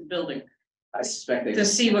out looked at the building I suspect they. to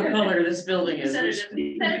see what color this building You is. said it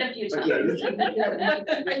a few But yeah, times. you should-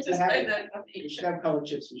 I just said that. We should have color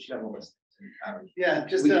chips, we should have all this. yeah, We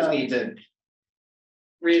just just, need to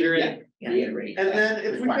Reiterate. reiterate. and that then if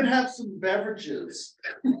we could requirement. have some beverages.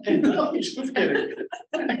 No, I'm just kidding.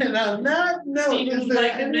 And on that note, is Stephen's there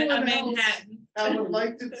like a anyone else Manhattan. that would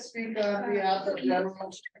like to speak on behalf of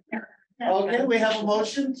general? Okay, we have a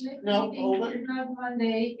motion, no, hold it, Not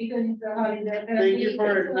Monday because it's a holiday. Thank you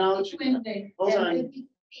for acknowledging that. Wednesday. Hold And on.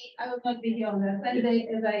 I will not be here on the Sunday,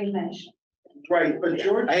 as I mentioned. right, but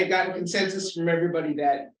George. I had gotten consensus from everybody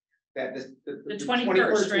that The 21st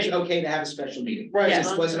 21st, was right? okay to have a special meeting. Right.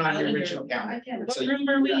 This wasn't on the Yes. original calendar, I can. What So room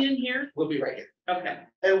are we in here? we'll be right here. Okay.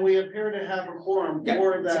 And we appear to have a quorum Yeah,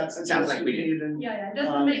 for that. sounds like we do. meeting. Yeah, just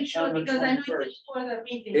to Um, make sure, on the because I know 21st. it's for the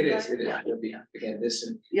meeting. It is, right? it is, it'll be, again, this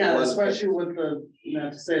and. Yeah, was- especially with the, you know,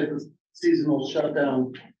 to say the seasonal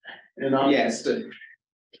shutdown. And Yes,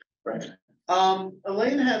 right.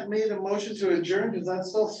 Elaine had made a motion to adjourn, does that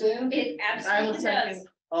still stand? It absolutely does.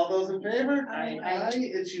 All those in favor? Aye. Aye,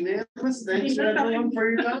 it's unanimous, thanks everyone for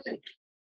your time.